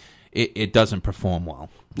something, it doesn't perform well.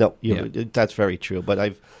 No, that's very true.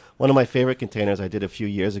 But one of my favorite containers I did a few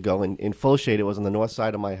years ago in full shade, it was on the north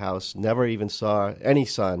side of my house, never even saw any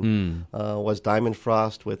sun, was Diamond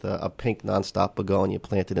Frost with a pink nonstop begonia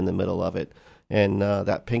planted in the middle of it. And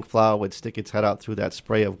that pink flower would stick its head out through that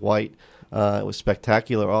spray of white. It was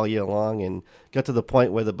spectacular all year long, and got to the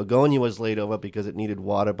point where the begonia was laid over because it needed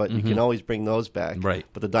water, but you can always bring those back. Right.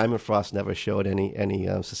 But the Diamond Frost never showed any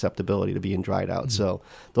susceptibility to being dried out. So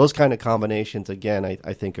those kind of combinations, again,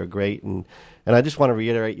 I think are great. And I just want to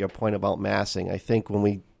reiterate your point about massing. I think when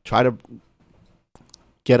we try to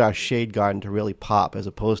get our shade garden to really pop as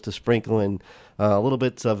opposed to sprinkling little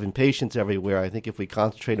bits of impatiens everywhere, I think if we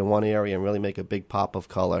concentrate in one area and really make a big pop of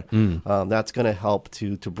color, that's going to help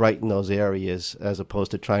to brighten those areas as opposed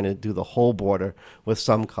to trying to do the whole border with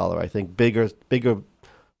some color. I think bigger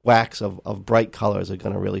whacks of bright colors are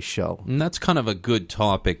going to really show. And that's kind of a good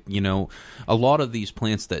topic. A lot of these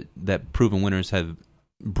plants that Proven Winners have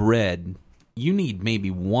bred, you need maybe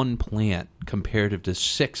one plant comparative to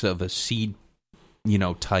 6 of a seed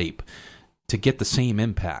type to get the same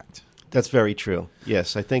impact. That's very true.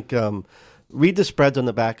 Yes, I think read the spreads on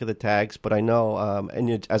the back of the tags, but I know,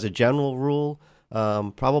 and as a general rule,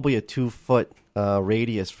 probably a 2-foot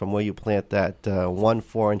radius from where you plant that 1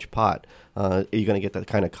 4-inch pot, you're going to get that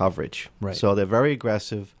kind of coverage. Right. So they're very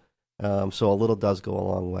aggressive. So a little does go a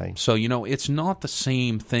long way. So, it's not the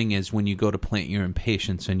same thing as when you go to plant your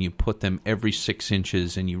impatiens and you put them every 6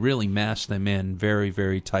 inches and you really mass them in very,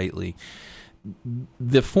 very tightly.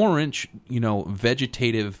 The 4-inch,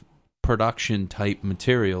 vegetative production type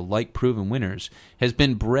material like Proven Winners has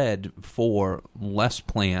been bred for less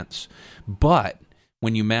plants, but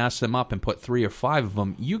when you mass them up and put 3 or 5 of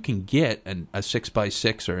them, you can get a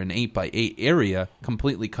 6x6 or an 8x8 area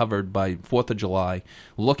completely covered by 4th of July,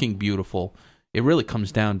 looking beautiful. It really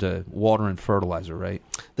comes down to water and fertilizer, right?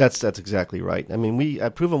 That's exactly right. I mean, we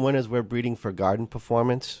at Proven Winners, we're breeding for garden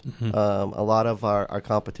performance. A lot of our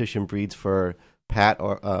competition breeds for pack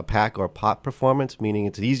or pot performance, meaning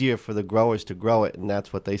it's easier for the growers to grow it, and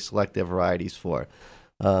that's what they select their varieties for.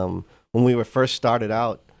 when we were first started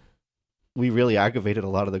out, we really aggravated a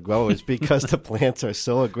lot of the growers because the plants are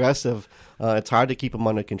so aggressive. It's hard to keep them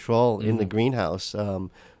under control in the greenhouse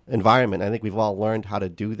environment. I think we've all learned how to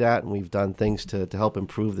do that, and we've done things to help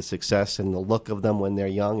improve the success and the look of them when they're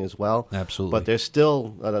young as well. Absolutely. But there's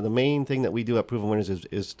still, the main thing that we do at Proven Winners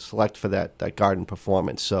is select for that garden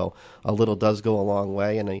performance. So a little does go a long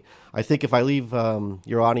way. And I think if I leave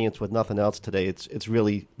your audience with nothing else today, it's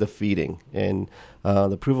really the feeding. And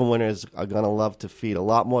the Proven Winners are going to love to feed a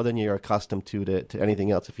lot more than you're accustomed to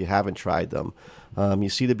anything else if you haven't tried them. You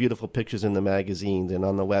see the beautiful pictures in the magazines and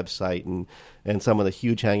on the website and some of the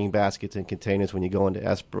huge hanging baskets and containers when you go into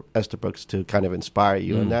Estabrooks to kind of inspire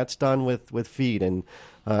you. And that's done with feed. And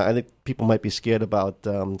I think people might be scared about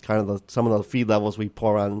some of the feed levels we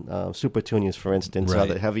pour on Super Tunias, for instance, are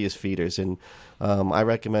the heaviest feeders. And I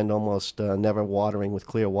recommend almost never watering with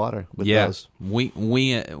clear water with those.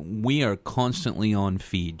 We are constantly on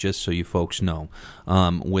feed, just so you folks know.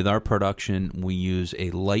 With our production, we use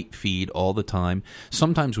a light feed all the time.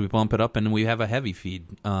 Sometimes we bump it up and we have a heavy feed.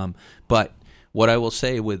 But what I will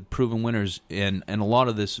say with Proven Winners and a lot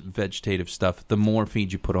of this vegetative stuff, the more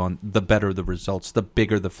feed you put on, the better the results, the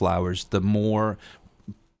bigger the flowers, the more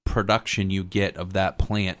production you get of that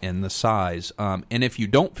plant and the size. And if you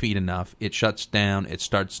don't feed enough, it shuts down, it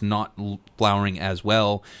starts not flowering as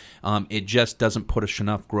well. It just doesn't push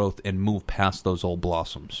enough growth and move past those old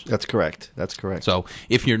blossoms. That's correct. So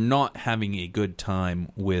if you're not having a good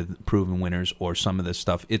time with Proven Winners or some of this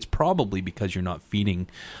stuff, it's probably because you're not feeding.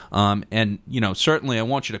 And, certainly I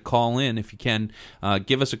want you to call in if you can.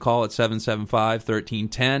 Give us a call at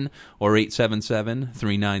 775-1310 or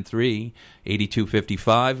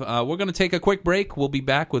 877-393-8255. We're going to take a quick break. We'll be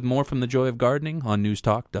back with more from The Joy of Gardening on News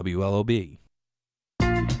Talk WLOB.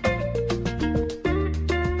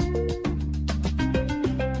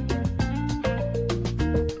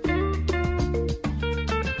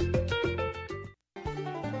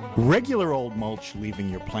 Regular old mulch leaving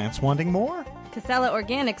your plants wanting more? Casella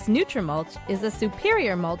Organics Nutrimulch is a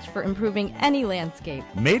superior mulch for improving any landscape.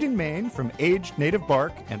 Made in Maine from aged native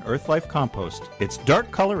bark and Earthlife compost, its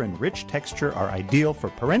dark color and rich texture are ideal for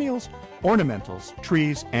perennials, ornamentals,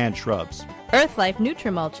 trees, and shrubs. Earthlife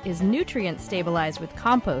Nutrimulch is nutrient stabilized with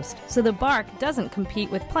compost, so the bark doesn't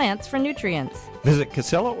compete with plants for nutrients. Visit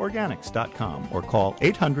CasellaOrganics.com or call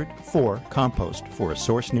 800-4-COMPOST for a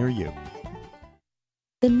source near you.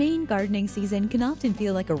 The Maine gardening season can often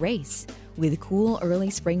feel like a race. With cool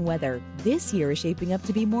early spring weather, this year is shaping up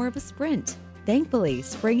to be more of a sprint. Thankfully,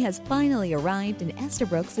 spring has finally arrived and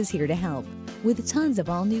Estabrooks is here to help. With tons of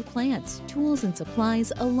all new plants, tools, and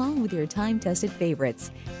supplies, along with your time-tested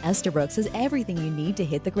favorites, Estabrooks has everything you need to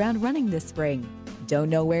hit the ground running this spring. Don't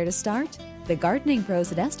know where to start? The gardening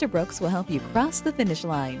pros at Estabrooks will help you cross the finish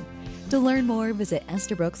line. To learn more, visit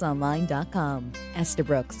EstabrooksOnline.com.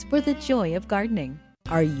 Estabrooks, for the joy of gardening.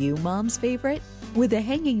 Are you mom's favorite? With a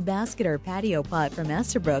hanging basket or patio pot from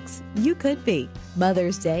Estabrooks, you could be.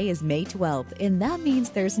 Mother's Day is May 12th, and that means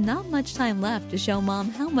there's not much time left to show mom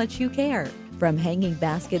how much you care. From hanging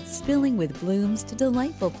baskets spilling with blooms to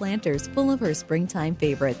delightful planters full of her springtime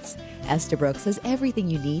favorites, Estabrooks has everything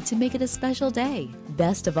you need to make it a special day.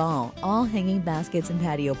 Best of all hanging baskets and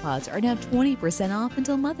patio pots are now 20% off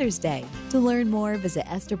until Mother's Day. To learn more, visit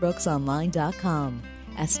EstabrooksOnline.com.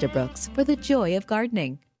 Estabrooks, for the joy of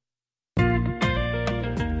gardening.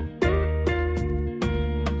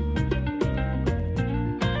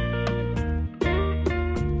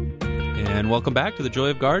 And welcome back to The Joy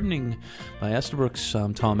of Gardening by Estabrooks.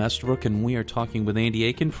 I'm Tom Estabrook, and we are talking with Andy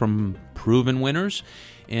Aiken from Proven Winners.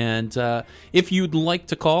 And if you'd like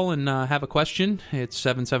to call and have a question, it's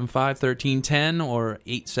 775-1310 or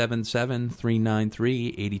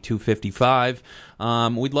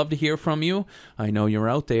 877-393-8255. We'd love to hear from you. I know you're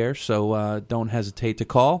out there, so don't hesitate to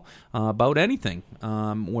call about anything.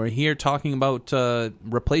 We're here talking about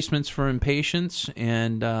replacements for impatiens,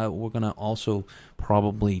 and we're going to also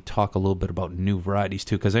probably talk a little bit about new varieties,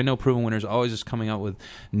 too, because I know Proven Winners always is coming out with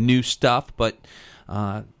new stuff, but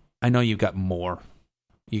I know you've got more.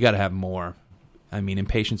 You got to have more. I mean,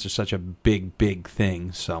 impatiens are such a big, big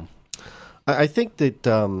thing. So, I think that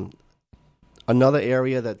another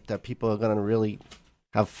area that people are going to really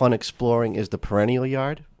have fun exploring is the perennial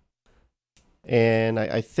yard. And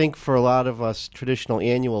I think for a lot of us traditional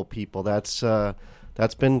annual people, that's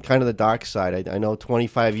been kind of the dark side. I know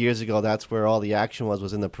 25 years ago, that's where all the action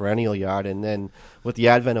was in the perennial yard. And then with the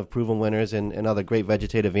advent of Proven Winners and other great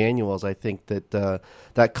vegetative annuals, I think that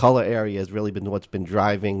that color area has really been what's been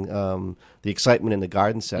driving the excitement in the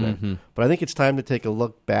garden center. Mm-hmm. But I think it's time to take a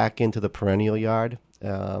look back into the perennial yard,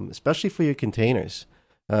 especially for your containers.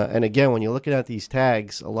 And again, when you're looking at these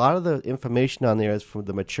tags, a lot of the information on there is from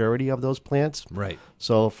the maturity of those plants. Right.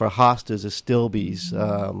 So for hostas, astilbes,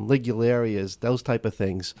 ligularias, those type of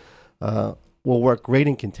things will work great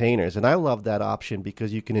in containers. And I love that option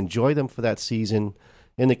because you can enjoy them for that season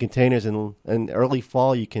in the containers. And early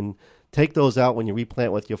fall, you can take those out when you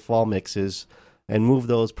replant with your fall mixes and move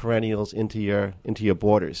those perennials into your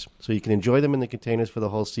borders. So you can enjoy them in the containers for the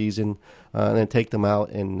whole season, and then take them out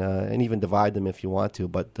and even divide them if you want to.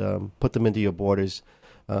 But put them into your borders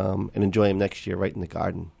and enjoy them next year right in the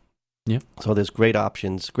garden. Yeah. So there's great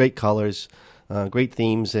options, great colors, great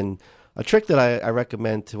themes, and a trick that I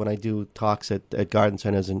recommend when I do talks at garden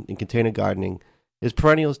centers and in container gardening is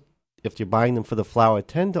perennials. If you're buying them for the flower,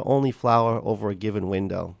 tend to only flower over a given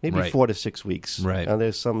window, maybe 4 to 6 weeks. Right. Now,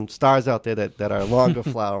 there's some stars out there that are longer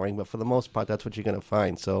flowering, but for the most part, that's what you're going to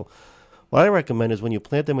find. So what I recommend is when you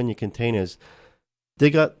plant them in your containers,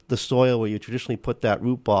 dig up the soil where you traditionally put that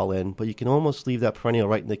root ball in, but you can almost leave that perennial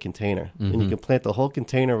right in the container. Mm-hmm. And you can plant the whole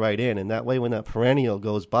container right in, and that way when that perennial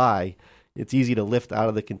goes by, it's easy to lift out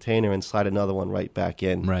of the container and slide another one right back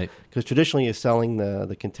in. Right. Because traditionally you're selling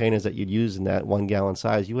the containers that you'd use in that 1 gallon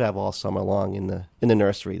size you have all summer long in the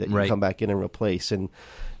nursery that you come back in and replace. And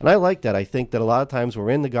I like that. I think that a lot of times we're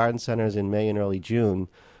in the garden centers in May and early June.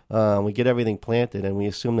 We get everything planted and we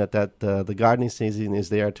assume that the gardening season is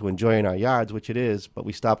there to enjoy in our yards, which it is, but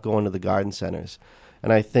we stop going to the garden centers.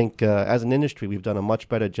 And I think as an industry we've done a much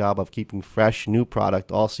better job of keeping fresh, new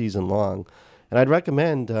product all season long. And I'd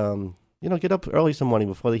recommend get up early some morning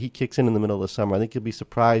before the heat kicks in the middle of the summer. I think you'll be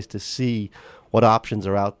surprised to see what options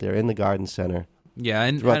are out there in the garden center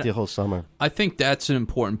throughout the whole summer. I think that's an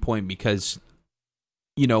important point because,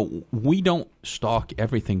 we don't stock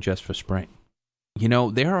everything just for spring.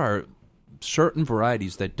 There are certain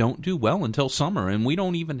varieties that don't do well until summer, and we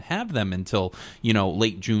don't even have them until,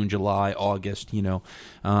 late June, July, August,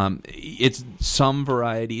 it's some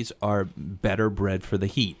varieties are better bred for the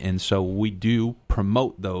heat, and so we do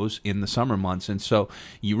promote those in the summer months, and so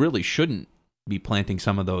you really shouldn't be planting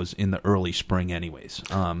some of those in the early spring anyways.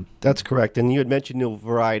 That's correct. And you had mentioned new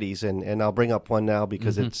varieties, and I'll bring up one now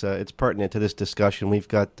because it's pertinent to this discussion. We've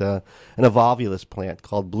got an evolvulus plant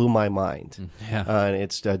called Blew My Mind. Yeah. And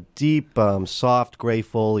it's a deep, soft gray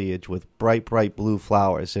foliage with bright blue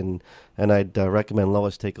flowers. And I'd recommend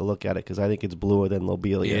Lois take a look at it because I think it's bluer than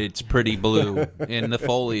lobelia. It's pretty blue, and the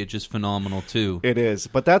foliage is phenomenal too. It is,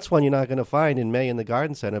 but that's one you're not going to find in May in the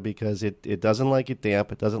garden center because it doesn't like it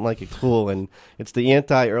damp, it doesn't like it cool, and it's the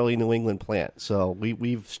anti-early New England plant. So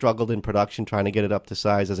we've struggled in production trying to get it up to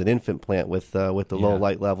size as an infant plant with the low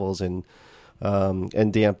light levels and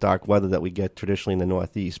damp, dark weather that we get traditionally in the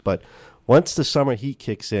Northeast. But once the summer heat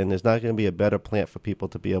kicks in, there's not going to be a better plant for people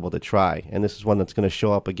to be able to try. And this is one that's going to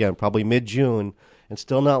show up again probably mid-June and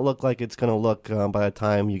still not look like it's going to look by the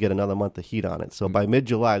time you get another month of heat on it. So by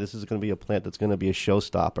mid-July, this is going to be a plant that's going to be a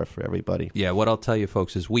showstopper for everybody. Yeah, what I'll tell you,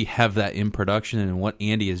 folks, is we have that in production, and what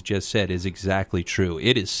Andy has just said is exactly true.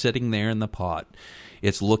 It is sitting there in the pot.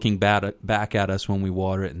 It's looking back at us when we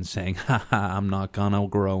water it and saying, I'm not going to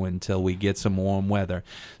grow until we get some warm weather.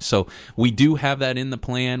 So we do have that in the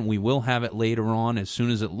plan. We will have it later on as soon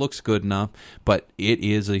as it looks good enough, but it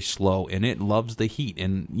is a slow, and it loves the heat.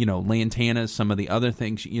 And, lantanas, some of the other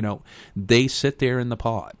things, they sit there in the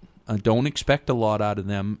pot. Don't expect a lot out of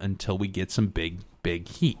them until we get some big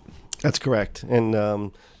heat. That's correct. And a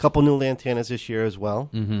couple new lantanas this year as well.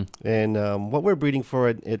 Mm-hmm. And what we're breeding for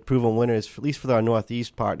at Proven Winners, at least for our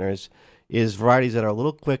Northeast partners, is varieties that are a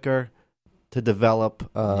little quicker to develop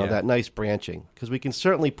that nice branching. Because we can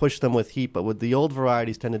certainly push them with heat, but with the old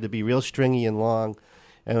varieties tended to be real stringy and long.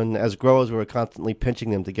 And as growers, we were constantly pinching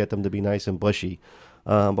them to get them to be nice and bushy.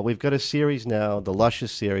 But we've got a series now, the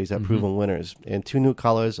Luscious series at Proven Winners. And 2 new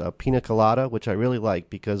colors, Pina Colada, which I really like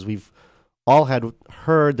because we've all had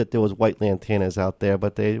heard that there was white lantanas out there,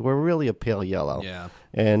 but they were really a pale yellow. Yeah.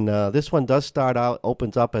 And this one does start out,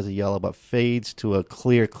 opens up as a yellow, but fades to a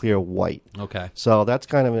clear white. Okay. So that's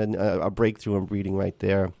kind of a breakthrough in breeding right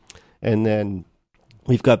there. And then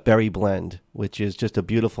we've got Berry Blend, which is just a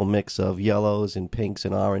beautiful mix of yellows and pinks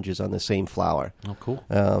and oranges on the same flower. Oh, cool.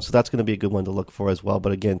 So that's going to be a good one to look for as well.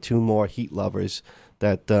 But again, 2 more heat lovers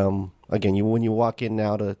that, again, when you walk in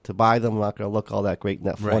now to buy them, not going to look all that great in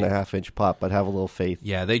that 4.5-inch pot, but have a little faith.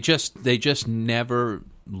 Yeah, they just never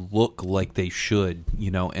look like they should,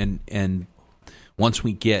 and once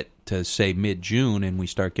we get to say mid-June and we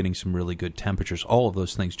start getting some really good temperatures, all of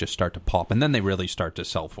those things just start to pop, and then they really start to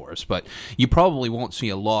sell for us. But you probably won't see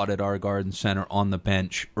a lot at our garden center on the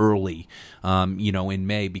bench early, in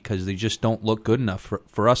May, because they just don't look good enough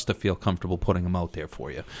for us to feel comfortable putting them out there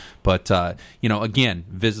for you. But, again,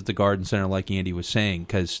 visit the garden center like Andy was saying,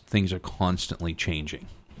 because things are constantly changing.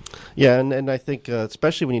 Yeah, and I think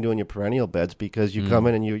especially when you're doing your perennial beds, because you come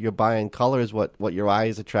in and you're buying colors, what your eye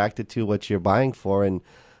is attracted to, what you're buying for. And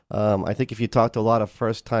I think if you talk to a lot of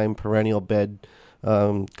first-time perennial bed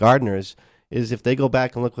gardeners, is if they go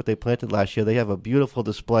back and look what they planted last year, they have a beautiful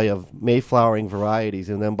display of Mayflowering varieties,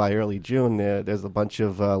 and then by early June, there's a bunch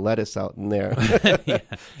of lettuce out in there.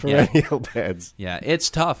 Perennial beds. Yeah, it's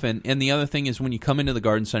tough. And the other thing is, when you come into the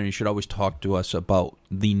garden center, you should always talk to us about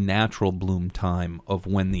the natural bloom time of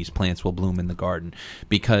when these plants will bloom in the garden,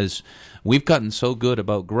 because we've gotten so good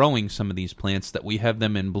about growing some of these plants that we have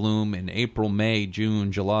them in bloom in April, May,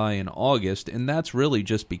 June, July, and August, and that's really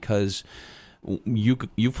just because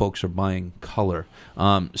you folks are buying color.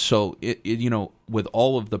 So with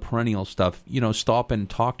all of the perennial stuff, stop and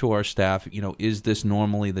talk to our staff. Is this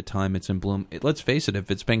normally the time it's in bloom? Let's face it,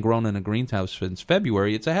 if it's been grown in a greenhouse since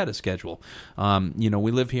February, it's ahead of schedule.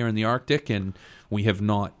 We live here in the Arctic, and we have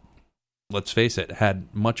not, let's face it,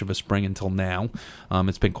 had much of a spring until now.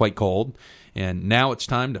 It's been quite cold. And now it's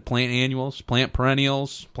time to plant annuals, plant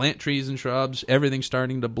perennials, plant trees and shrubs. Everything's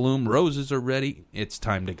starting to bloom. Roses are ready. It's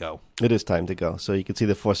time to go. It is time to go. So you can see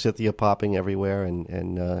the forsythia popping everywhere, and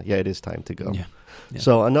it is time to go. Yeah.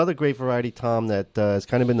 So another great variety, Tom, that has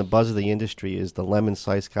kind of been the buzz of the industry is the lemon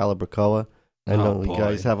slice calibrachoa. I know you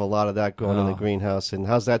guys have a lot of that growing in the greenhouse, and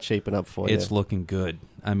how's that shaping up for you? It's looking good.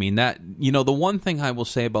 I mean, the one thing I will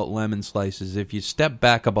say about lemon slice is if you step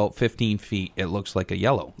back about 15 feet, it looks like a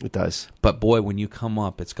yellow. It does. But boy, when you come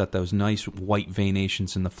up, it's got those nice white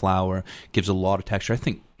veinations in the flower, gives a lot of texture. I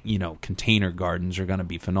think, container gardens are going to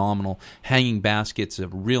be phenomenal. Hanging baskets, a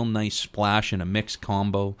real nice splash and a mixed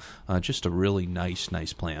combo. Just a really nice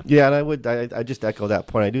plant. Yeah, and I just echo that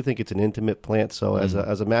point. I do think it's an intimate plant, so as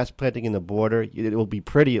a mass planting in the border, it will be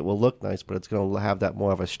pretty, it will look nice, but it's going to have that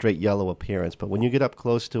more of a straight yellow appearance. But when you get up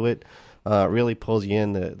close to it, it really pulls you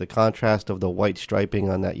in. The contrast of the white striping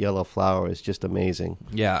on that yellow flower is just amazing.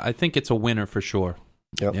 Yeah, I think it's a winner for sure.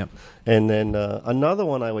 Yep. And then another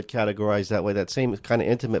one I would categorize that way, that same kind of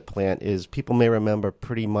intimate plant, is people may remember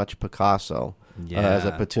pretty much Picasso as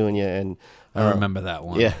a petunia. And I remember that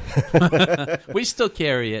one. Yeah. We still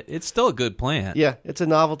carry it. It's still a good plant. Yeah, it's a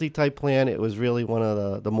novelty type plant. It was really one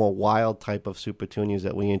of the more wild type of super petunias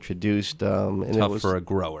that we introduced. And tough it was for a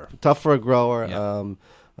grower. Tough for a grower.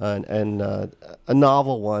 Yep. And a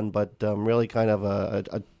novel one, but really kind of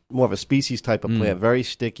a more of a species type of plant, very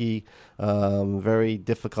sticky, very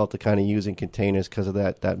difficult to kind of use in containers because of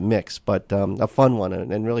that mix, but a fun one,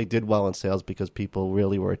 and really did well in sales because people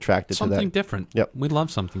really were attracted to that. Something different. Yep. We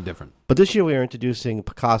love something different. But this year we are introducing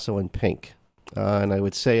Picasso in pink. And I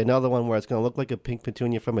would say another one where it's going to look like a pink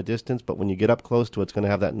petunia from a distance, but when you get up close to it, it's going to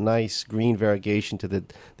have that nice green variegation to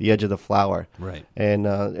the edge of the flower. Right. And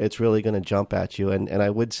it's really going to jump at you. And I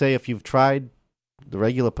would say if you've tried the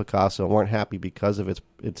regular Picasso and weren't happy because of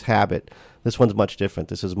its habit, this one's much different.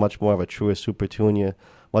 This is much more of a truer super petunia,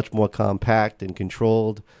 much more compact and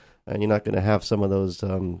controlled, and you're not going to have some of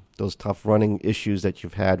those tough running issues that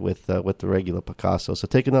you've had with the regular Picasso. So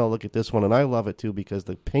take another look at this one, and I love it too because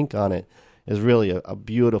the pink on it is really a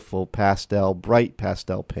beautiful bright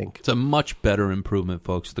pastel pink. It's a much better improvement,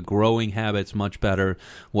 folks. The growing habit's much better.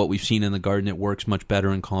 What we've seen in the garden, it works much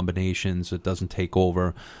better in combinations. It doesn't take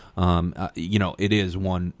over. It is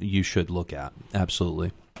one you should look at.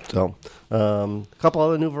 Absolutely. So, a couple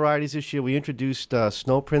other new varieties this year. We introduced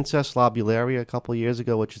Snow Princess lobularia a couple of years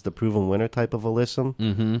ago, which is the proven winner type of alyssum.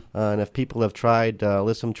 Mm-hmm. And if people have tried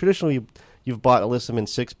alyssum, traditionally you've bought alyssum in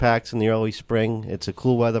 6-packs in the early spring. It's a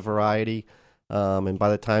cool weather variety. And by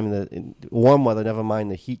the time the warm weather, never mind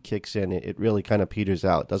the heat kicks in, it really kind of peters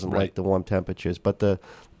out. It doesn't like the warm temperatures. But the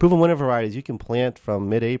proven winter varieties you can plant from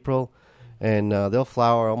mid-April, and they'll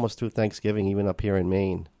flower almost through Thanksgiving, even up here in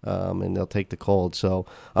Maine, and they'll take the cold. So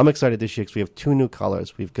I'm excited this year because we have 2 new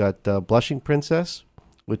colors. We've got Blushing Princess,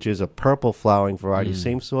 which is a purple flowering variety,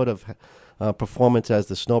 same sort of performance as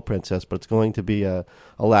the Snow Princess, but it's going to be a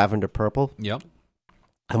lavender purple. Yep.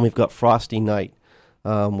 And we've got Frosty Night,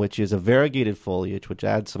 which is a variegated foliage, which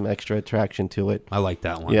adds some extra attraction to it. I like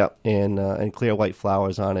that one. Yep, and clear white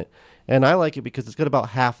flowers on it. And I like it because it's got about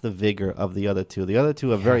half the vigor of the other two. The other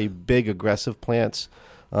two are very big, aggressive plants.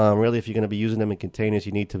 Really, if you're going to be using them in containers,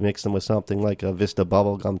 you need to mix them with something like a Vista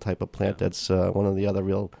bubblegum type of plant. That's one of the other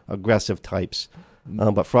real aggressive types.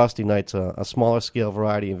 But Frosty Night's a smaller scale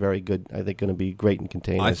variety and very good. I think going to be great in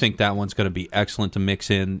containers. I think that one's going to be excellent to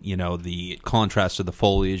mix in, the contrast of the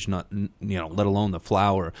foliage, not let alone the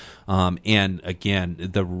flower. And again,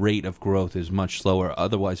 the rate of growth is much slower.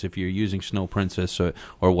 Otherwise, if you're using Snow Princess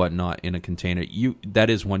or whatnot in a container, that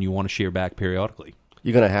is one you want to shear back periodically.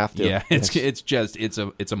 You're going to have to. Yeah,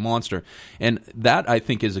 it's a monster. And that, I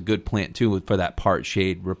think, is a good plant, too, for that part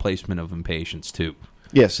shade replacement of impatiens, too.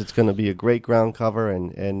 Yes, it's going to be a great ground cover,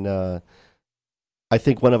 and I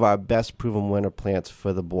think one of our best proven winter plants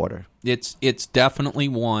for the border. It's definitely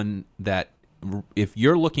one that, if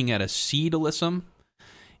you're looking at a seed alyssum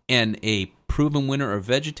and a proven winter or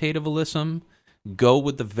vegetative alyssum, go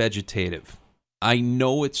with the vegetative. I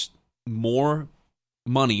know it's more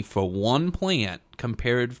money for one plant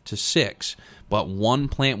compared to 6, but one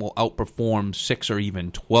plant will outperform 6 or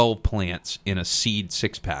even 12 plants in a seed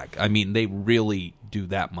 6-pack. I mean, they really do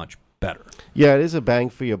that much better. Yeah, it is a bang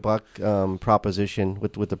for your buck proposition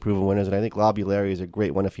with the proven winners, and I think Lobularia is a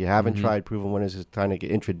great one. If you haven't tried proven winners, is trying to get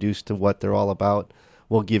introduced to what they're all about,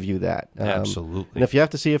 we'll give you that. Absolutely. And if you have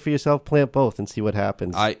to see it for yourself, plant both and see what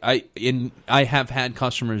happens. I have had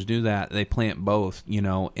customers do that. They plant both,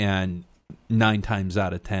 and 9 times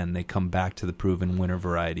out of 10 they come back to the proven winter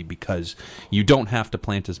variety because you don't have to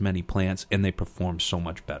plant as many plants and they perform so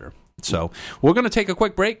much better. So we're going to take a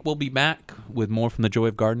quick break. We'll be back with more from the Joy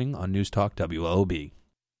of Gardening on News Talk WLOB.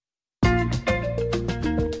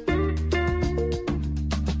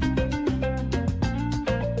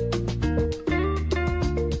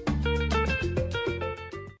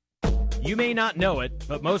 You may not know it,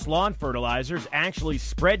 but most lawn fertilizers actually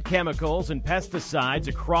spread chemicals and pesticides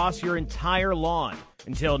across your entire lawn.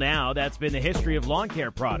 Until now, that's been the history of lawn care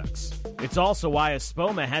products. It's also why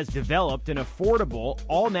Espoma has developed an affordable,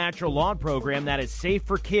 all-natural lawn program that is safe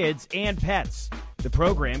for kids and pets. The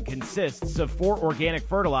program consists of 4 organic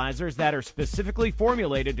fertilizers that are specifically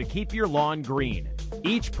formulated to keep your lawn green.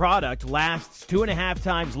 Each product lasts 2.5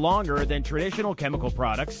 times longer than traditional chemical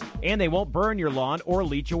products, and they won't burn your lawn or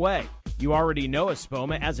leach away. You already know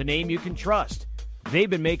Espoma as a name you can trust. They've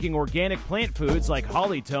been making organic plant foods like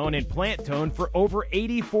Hollytone and Plant Tone for over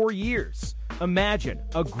 84 years. Imagine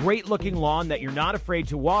a great-looking lawn that you're not afraid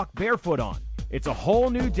to walk barefoot on. It's a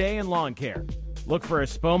whole new day in lawn care. Look for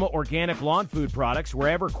Espoma organic lawn food products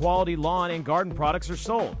wherever quality lawn and garden products are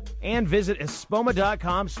sold. And visit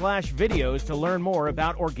espoma.com/videos to learn more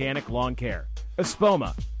about organic lawn care.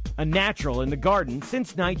 Espoma, a natural in the garden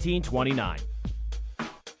since 1929.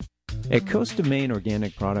 At Coast of Maine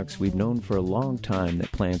Organic Products, we've known for a long time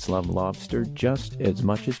that plants love lobster just as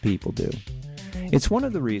much as people do. It's one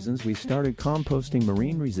of the reasons we started composting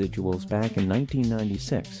marine residuals back in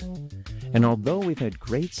 1996. And although we've had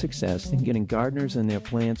great success in getting gardeners and their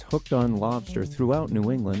plants hooked on lobster throughout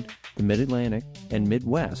New England, the Mid-Atlantic, and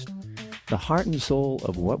Midwest, the heart and soul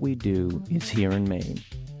of what we do is here in Maine.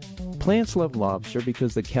 Plants love lobster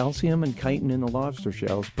because the calcium and chitin in the lobster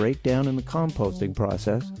shells break down in the composting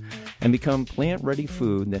process and become plant-ready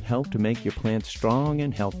food that help to make your plants strong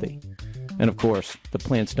and healthy. And of course, the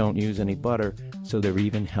plants don't use any butter, so they're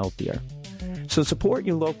even healthier. So support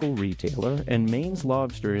your local retailer and Maine's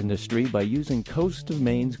lobster industry by using Coast of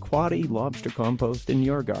Maine's Quality Lobster Compost in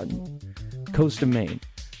your garden. Coast of Maine,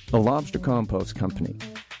 a lobster compost company.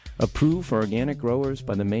 Approved for organic growers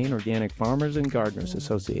by the Maine Organic Farmers and Gardeners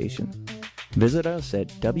Association. Visit us at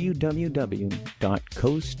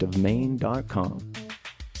www.coastofmaine.com.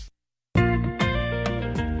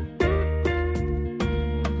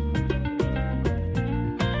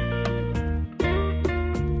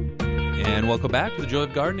 And welcome back to the Joy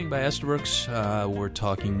of Gardening by Estabrooks. We're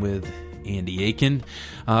talking with Andy Aiken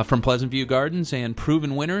from Pleasant View Gardens and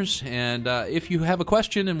Proven Winners. And if you have a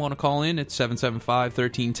question and want to call in, it's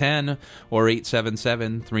 775-1310 or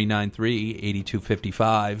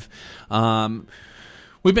 877-393-8255.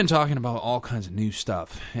 We've been talking about all kinds of new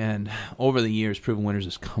stuff, and over the years, Proven Winners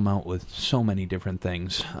has come out with so many different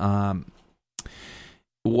things.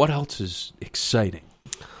 What else is exciting?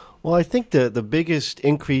 Well, I think the biggest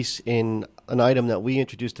increase in an item that we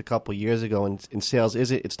introduced a couple of years ago in sales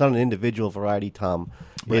it's not an individual variety, Tom.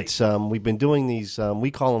 Right. It's we've been doing these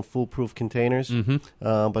we call them foolproof containers,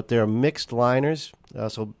 but they're mixed liners.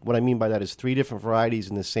 So what I mean by that is 3 different varieties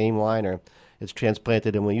in the same liner. It's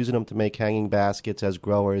transplanted, and we're using them to make hanging baskets as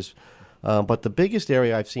growers. But the biggest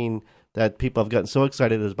area I've seen that people have gotten so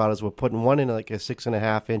excited about is we're putting one in like a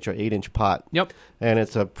 6.5-inch or 8-inch pot. Yep. And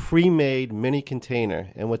it's a pre-made mini container.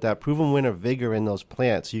 And with that Proven Winter vigor in those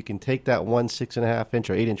plants, you can take that one 6.5-inch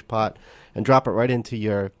or 8-inch pot and drop it right into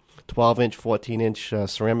your 12-inch, 14-inch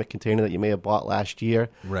ceramic container that you may have bought last year,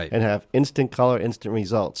 Right. and have instant color, instant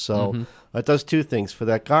results. So it does two things. For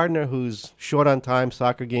that gardener who's short on time,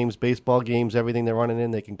 soccer games, baseball games, everything they're running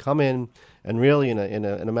in, they can come in and really in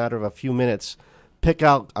a matter of a few minutes pick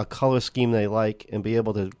out a color scheme they like and be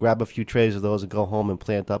able to grab a few trays of those and go home and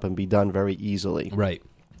plant up and be done very easily. Right.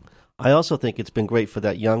 I also think it's been great for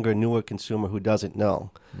that younger, newer consumer who doesn't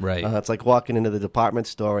know. Right. It's like walking into the department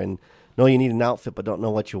store and know you need an outfit but don't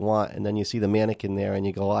know what you want, and then you see the mannequin there and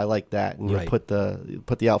you go, I like that, and you Right. put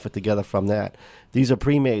the outfit together from that. These are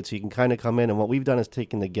pre-made, so you can kind of come in, and what we've done is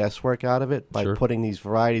taken the guesswork out of it by putting these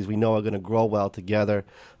varieties we know are going to grow well together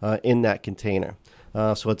in that container.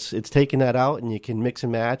 So it's taking that out, and you can mix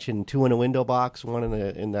and match, and 2 in a window box, 1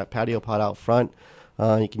 in that patio pot out front.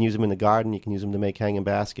 You can use them in the garden. You can use them to make hanging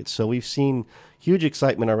baskets. So we've seen huge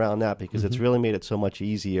excitement around that because it's really made it so much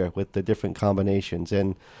easier with the different combinations.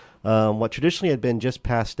 And what traditionally had been just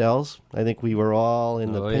pastels, I think we were all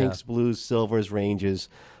in the pinks, blues, silvers ranges.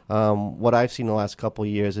 What I've seen the last couple of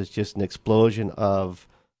years is just an explosion of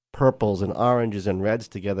purples and oranges and reds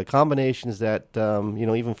together, combinations that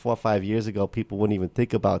even 4 or 5 years ago people wouldn't even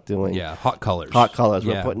think about doing. Yeah, hot colors.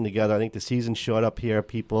 We're putting together. I think the season's short up here.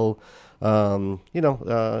 People,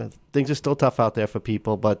 things are still tough out there for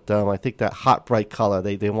people, but I think that hot, bright color,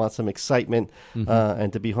 they want some excitement,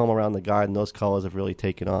 and to be home around the garden, those colors have really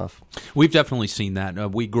taken off. We've definitely seen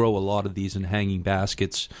that. We grow a lot of these in hanging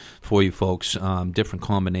baskets for you folks, different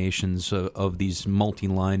combinations of these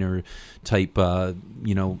multi-liner type,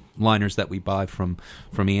 liners that we buy from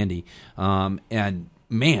Andy. And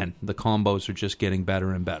man, the combos are just getting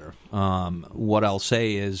better and better. What I'll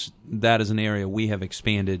say is that is an area we have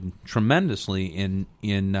expanded tremendously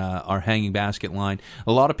in our hanging basket line.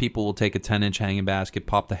 A lot of people will take a 10-inch hanging basket,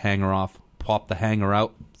 pop the hanger off, pop the hanger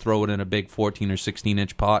out, throw it in a big 14 or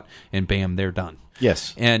 16-inch pot, and bam, they're done.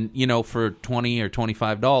 Yes. And, for $20 or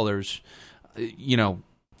 $25,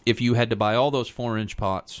 if you had to buy all those 4-inch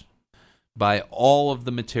pots, buy all of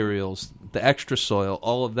the materials, the extra soil,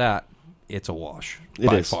 all of that, it's a wash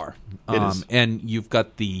by far. It is. And you've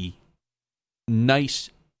got the nice,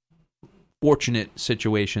 fortunate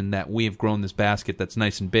situation that we have grown this basket that's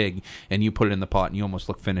nice and big, and you put it in the pot and you almost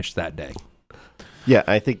look finished that day. Yeah,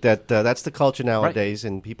 I think that that's the culture nowadays,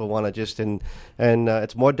 and people want to just and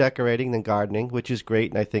it's more decorating than gardening, which is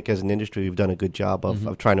great. And I think as an industry, we've done a good job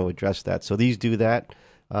of trying to address that. So these do that,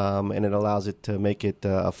 and it allows it to make it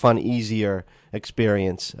a fun, easier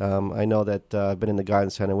experience. I know that I've been in the garden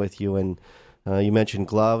center with you, and you mentioned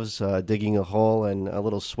gloves, digging a hole, and a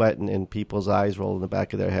little sweat, and people's eyes roll in the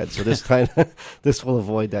back of their head. So this will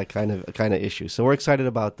avoid that kind of issue. So we're excited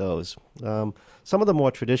about those. Some of the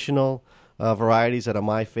more traditional varieties that are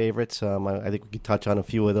my favorites, I think we could touch on a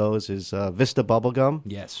few of those, is Vista Bubblegum.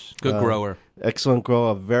 Yes, good grower. Excellent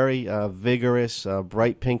grower, very vigorous,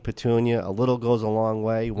 bright pink petunia. A little goes a long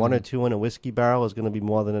way. 1 or 2 in a whiskey barrel is going to be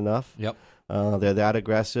more than enough. Yep. They're that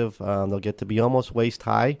aggressive. They'll get to be almost waist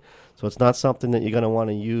high. So it's not something that you're going to want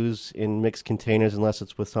to use in mixed containers unless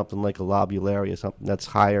it's with something like a lobularia, something that's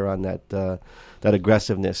higher on that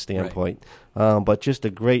aggressiveness standpoint. Right. But just a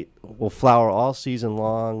great, will flower all season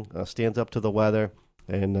long, stands up to the weather,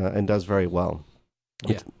 and does very well.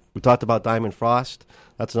 Yeah. We talked about Diamond Frost.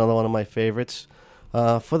 That's another one of my favorites.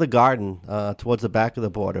 For the garden, towards the back of the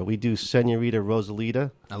border, we do Senorita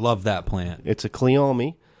Rosalita. I love that plant. It's a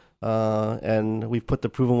Cleome. And we've put the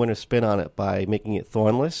proven winner spin on it by making it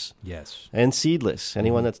thornless, and seedless.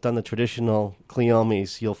 Anyone that's done the traditional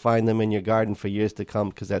Cleomes, you'll find them in your garden for years to come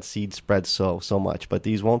because that seed spreads so much. But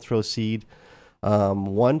these won't throw seed.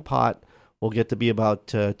 One pot will get to be about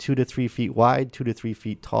 2 to 3 feet wide, 2 to 3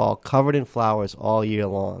 feet tall, covered in flowers all year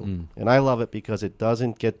long. And I love it because it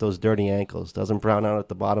doesn't get those dirty ankles, doesn't brown out at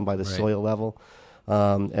the bottom by the soil level.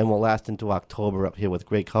 And will last into October up here with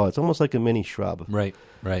great color. It's almost like a mini shrub. Right.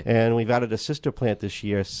 And we've added a sister plant this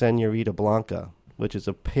year, Senorita Blanca, which is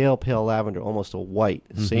a pale lavender, almost a white.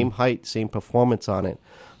 Same height, same performance on it,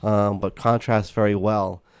 but contrasts very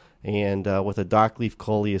well. And with a dark leaf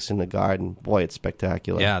coleus in the garden, boy, it's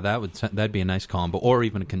spectacular. Yeah, that'd be a nice combo, or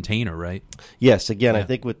even a container, right? Yes, again, I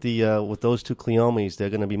think with those two Cleomes,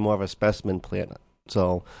 they're going to be more of a specimen plant.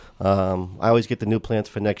 So I always get the new plants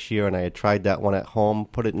for next year, and I had tried that one at home,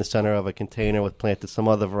 put it in the center of a container with planted some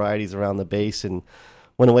other varieties around the base, and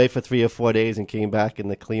went away for 3 or 4 days and came back,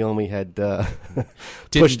 and the Cleome had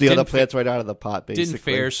pushed the other plants right out of the pot, basically. Didn't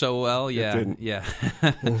fare so well, yeah. It didn't. Yeah.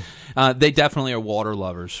 They definitely are water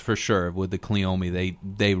lovers, for sure, with the Cleome.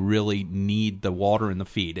 They really need the water in the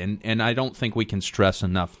feed, and I don't think we can stress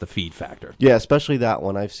enough the feed factor. Yeah, especially that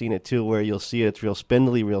one. I've seen it, too, where you'll see it's real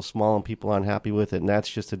spindly, real small, and people aren't happy with it, and that's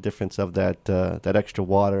just a difference of that extra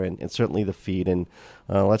water and certainly the feed. And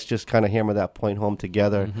let's just kind of hammer that point home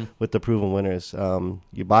together with the proven winners.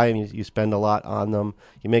 You buy them, you spend a lot on them,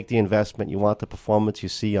 you make the investment, you want the performance you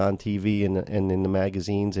see on TV and in the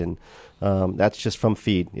magazines, and that's just from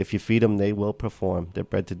feed. If you feed them, they will perform. They're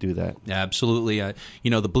bred to do that. Absolutely.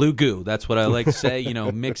 The blue goo, that's what I like to say.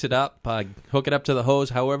 Mix it up, hook it up to the hose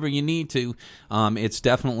however you need to. It's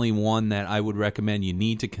definitely one that I would recommend. You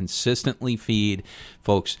need to consistently feed,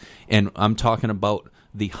 folks, and I'm talking about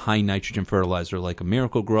the high nitrogen fertilizer like a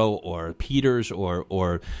Miracle Grow or Peters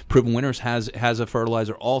or Proven Winners has a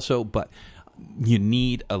fertilizer also, but you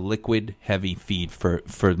need a liquid heavy feed for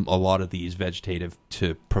a lot of these vegetative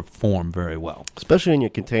to perform very well. Especially in your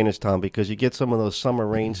containers, Tom, because you get some of those summer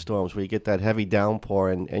rainstorms where you get that heavy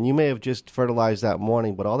downpour, and you may have just fertilized that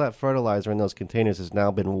morning, but all that fertilizer in those containers has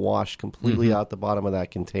now been washed completely out the bottom of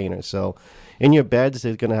that container. So in your beds,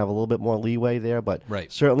 they're going to have a little bit more leeway there, but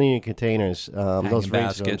certainly in your containers, those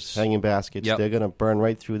hanging baskets, they're going to burn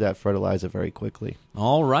right through that fertilizer very quickly.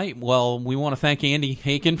 All right. Well, we want to thank Andy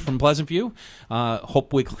Haken from Pleasant View.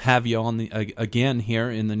 Hope we have you on again here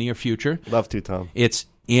in the near future. Love to, Tom. It's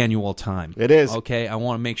annual time. It is. Okay, I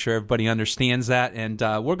want to make sure everybody understands that, and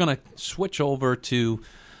we're going to switch over to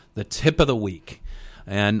the tip of the week.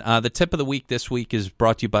 And the tip of the week this week is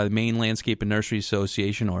brought to you by the Maine Landscape and Nursery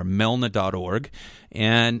Association, or MELNA.org.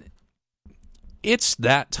 And it's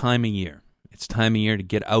that time of year. It's time of year to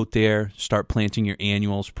get out there, start planting your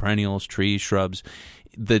annuals, perennials, trees, shrubs.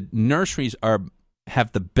 The nurseries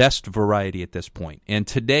have the best variety at this point. And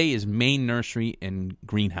today is Maine Nursery and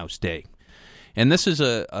Greenhouse Day. And this is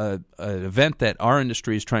an event that our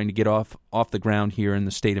industry is trying to get off the ground here in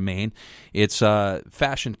the state of Maine. It's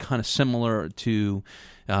fashioned kind of similar to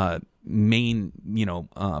Maine,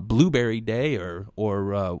 Blueberry Day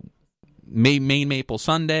or Maine Maple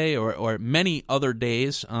Sunday or many other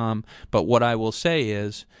days. But what I will say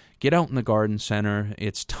is, get out in the garden center.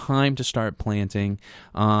 It's time to start planting.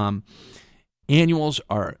 Annuals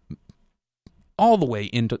are all the way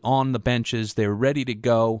on the benches. They're ready to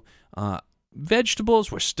go.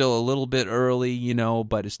 Vegetables, we're still a little bit early,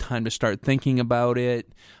 but it's time to start thinking about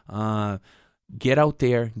it. Get out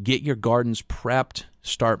there, get your gardens prepped,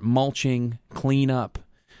 start mulching, clean up.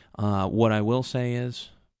 What I will say is,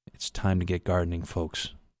 it's time to get gardening, folks.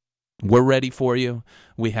 We're ready for you.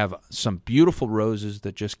 We have some beautiful roses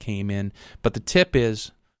that just came in, but the tip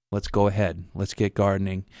is, let's go ahead. Let's get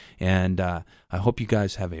gardening, and I hope you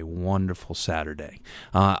guys have a wonderful Saturday.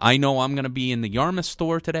 I know I'm going to be in the Yarmouth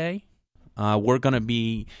store today. We're going to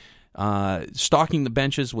be stocking the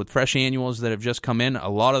benches with fresh annuals that have just come in. A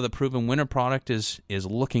lot of the Proven Winner product is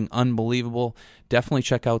looking unbelievable. Definitely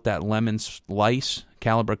check out that Lemon Slice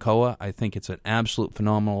Calibrachoa. I think it's an absolute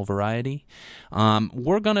phenomenal variety.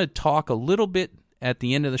 We're going to talk a little bit at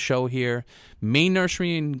the end of the show here. Maine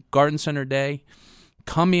Nursery and Garden Center Day.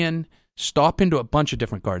 Come in, stop into a bunch of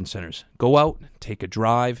different garden centers. Go out, take a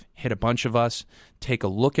drive, hit a bunch of us, take a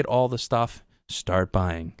look at all the stuff. Start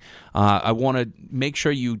buying. I want to make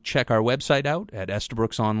sure you check our website out at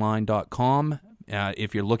EstabrookSonline.com.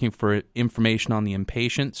 If you're looking for information on the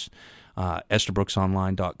impatiens,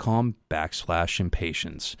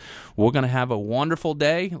 EstabrookSonline.com/impatiens. We're going to have a wonderful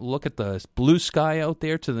day. Look at the blue sky out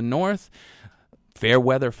there to the north. Fair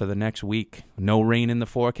weather for the next week. No rain in the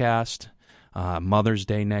forecast. Mother's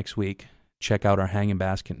Day next week. Check out our hanging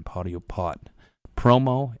basket and patio pot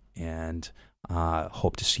promo, and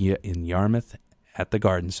hope to see you in Yarmouth at the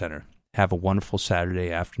Garden Center. Have a wonderful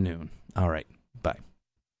Saturday afternoon. All right. Bye.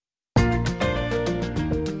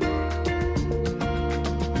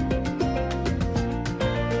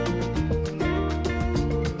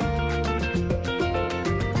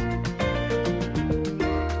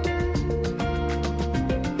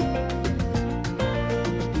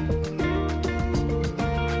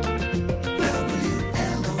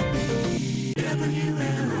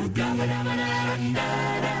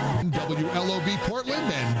 WLOB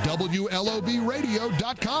Portland and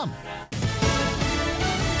WLOBradio.com.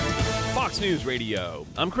 Fox News Radio.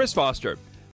 I'm Chris Foster.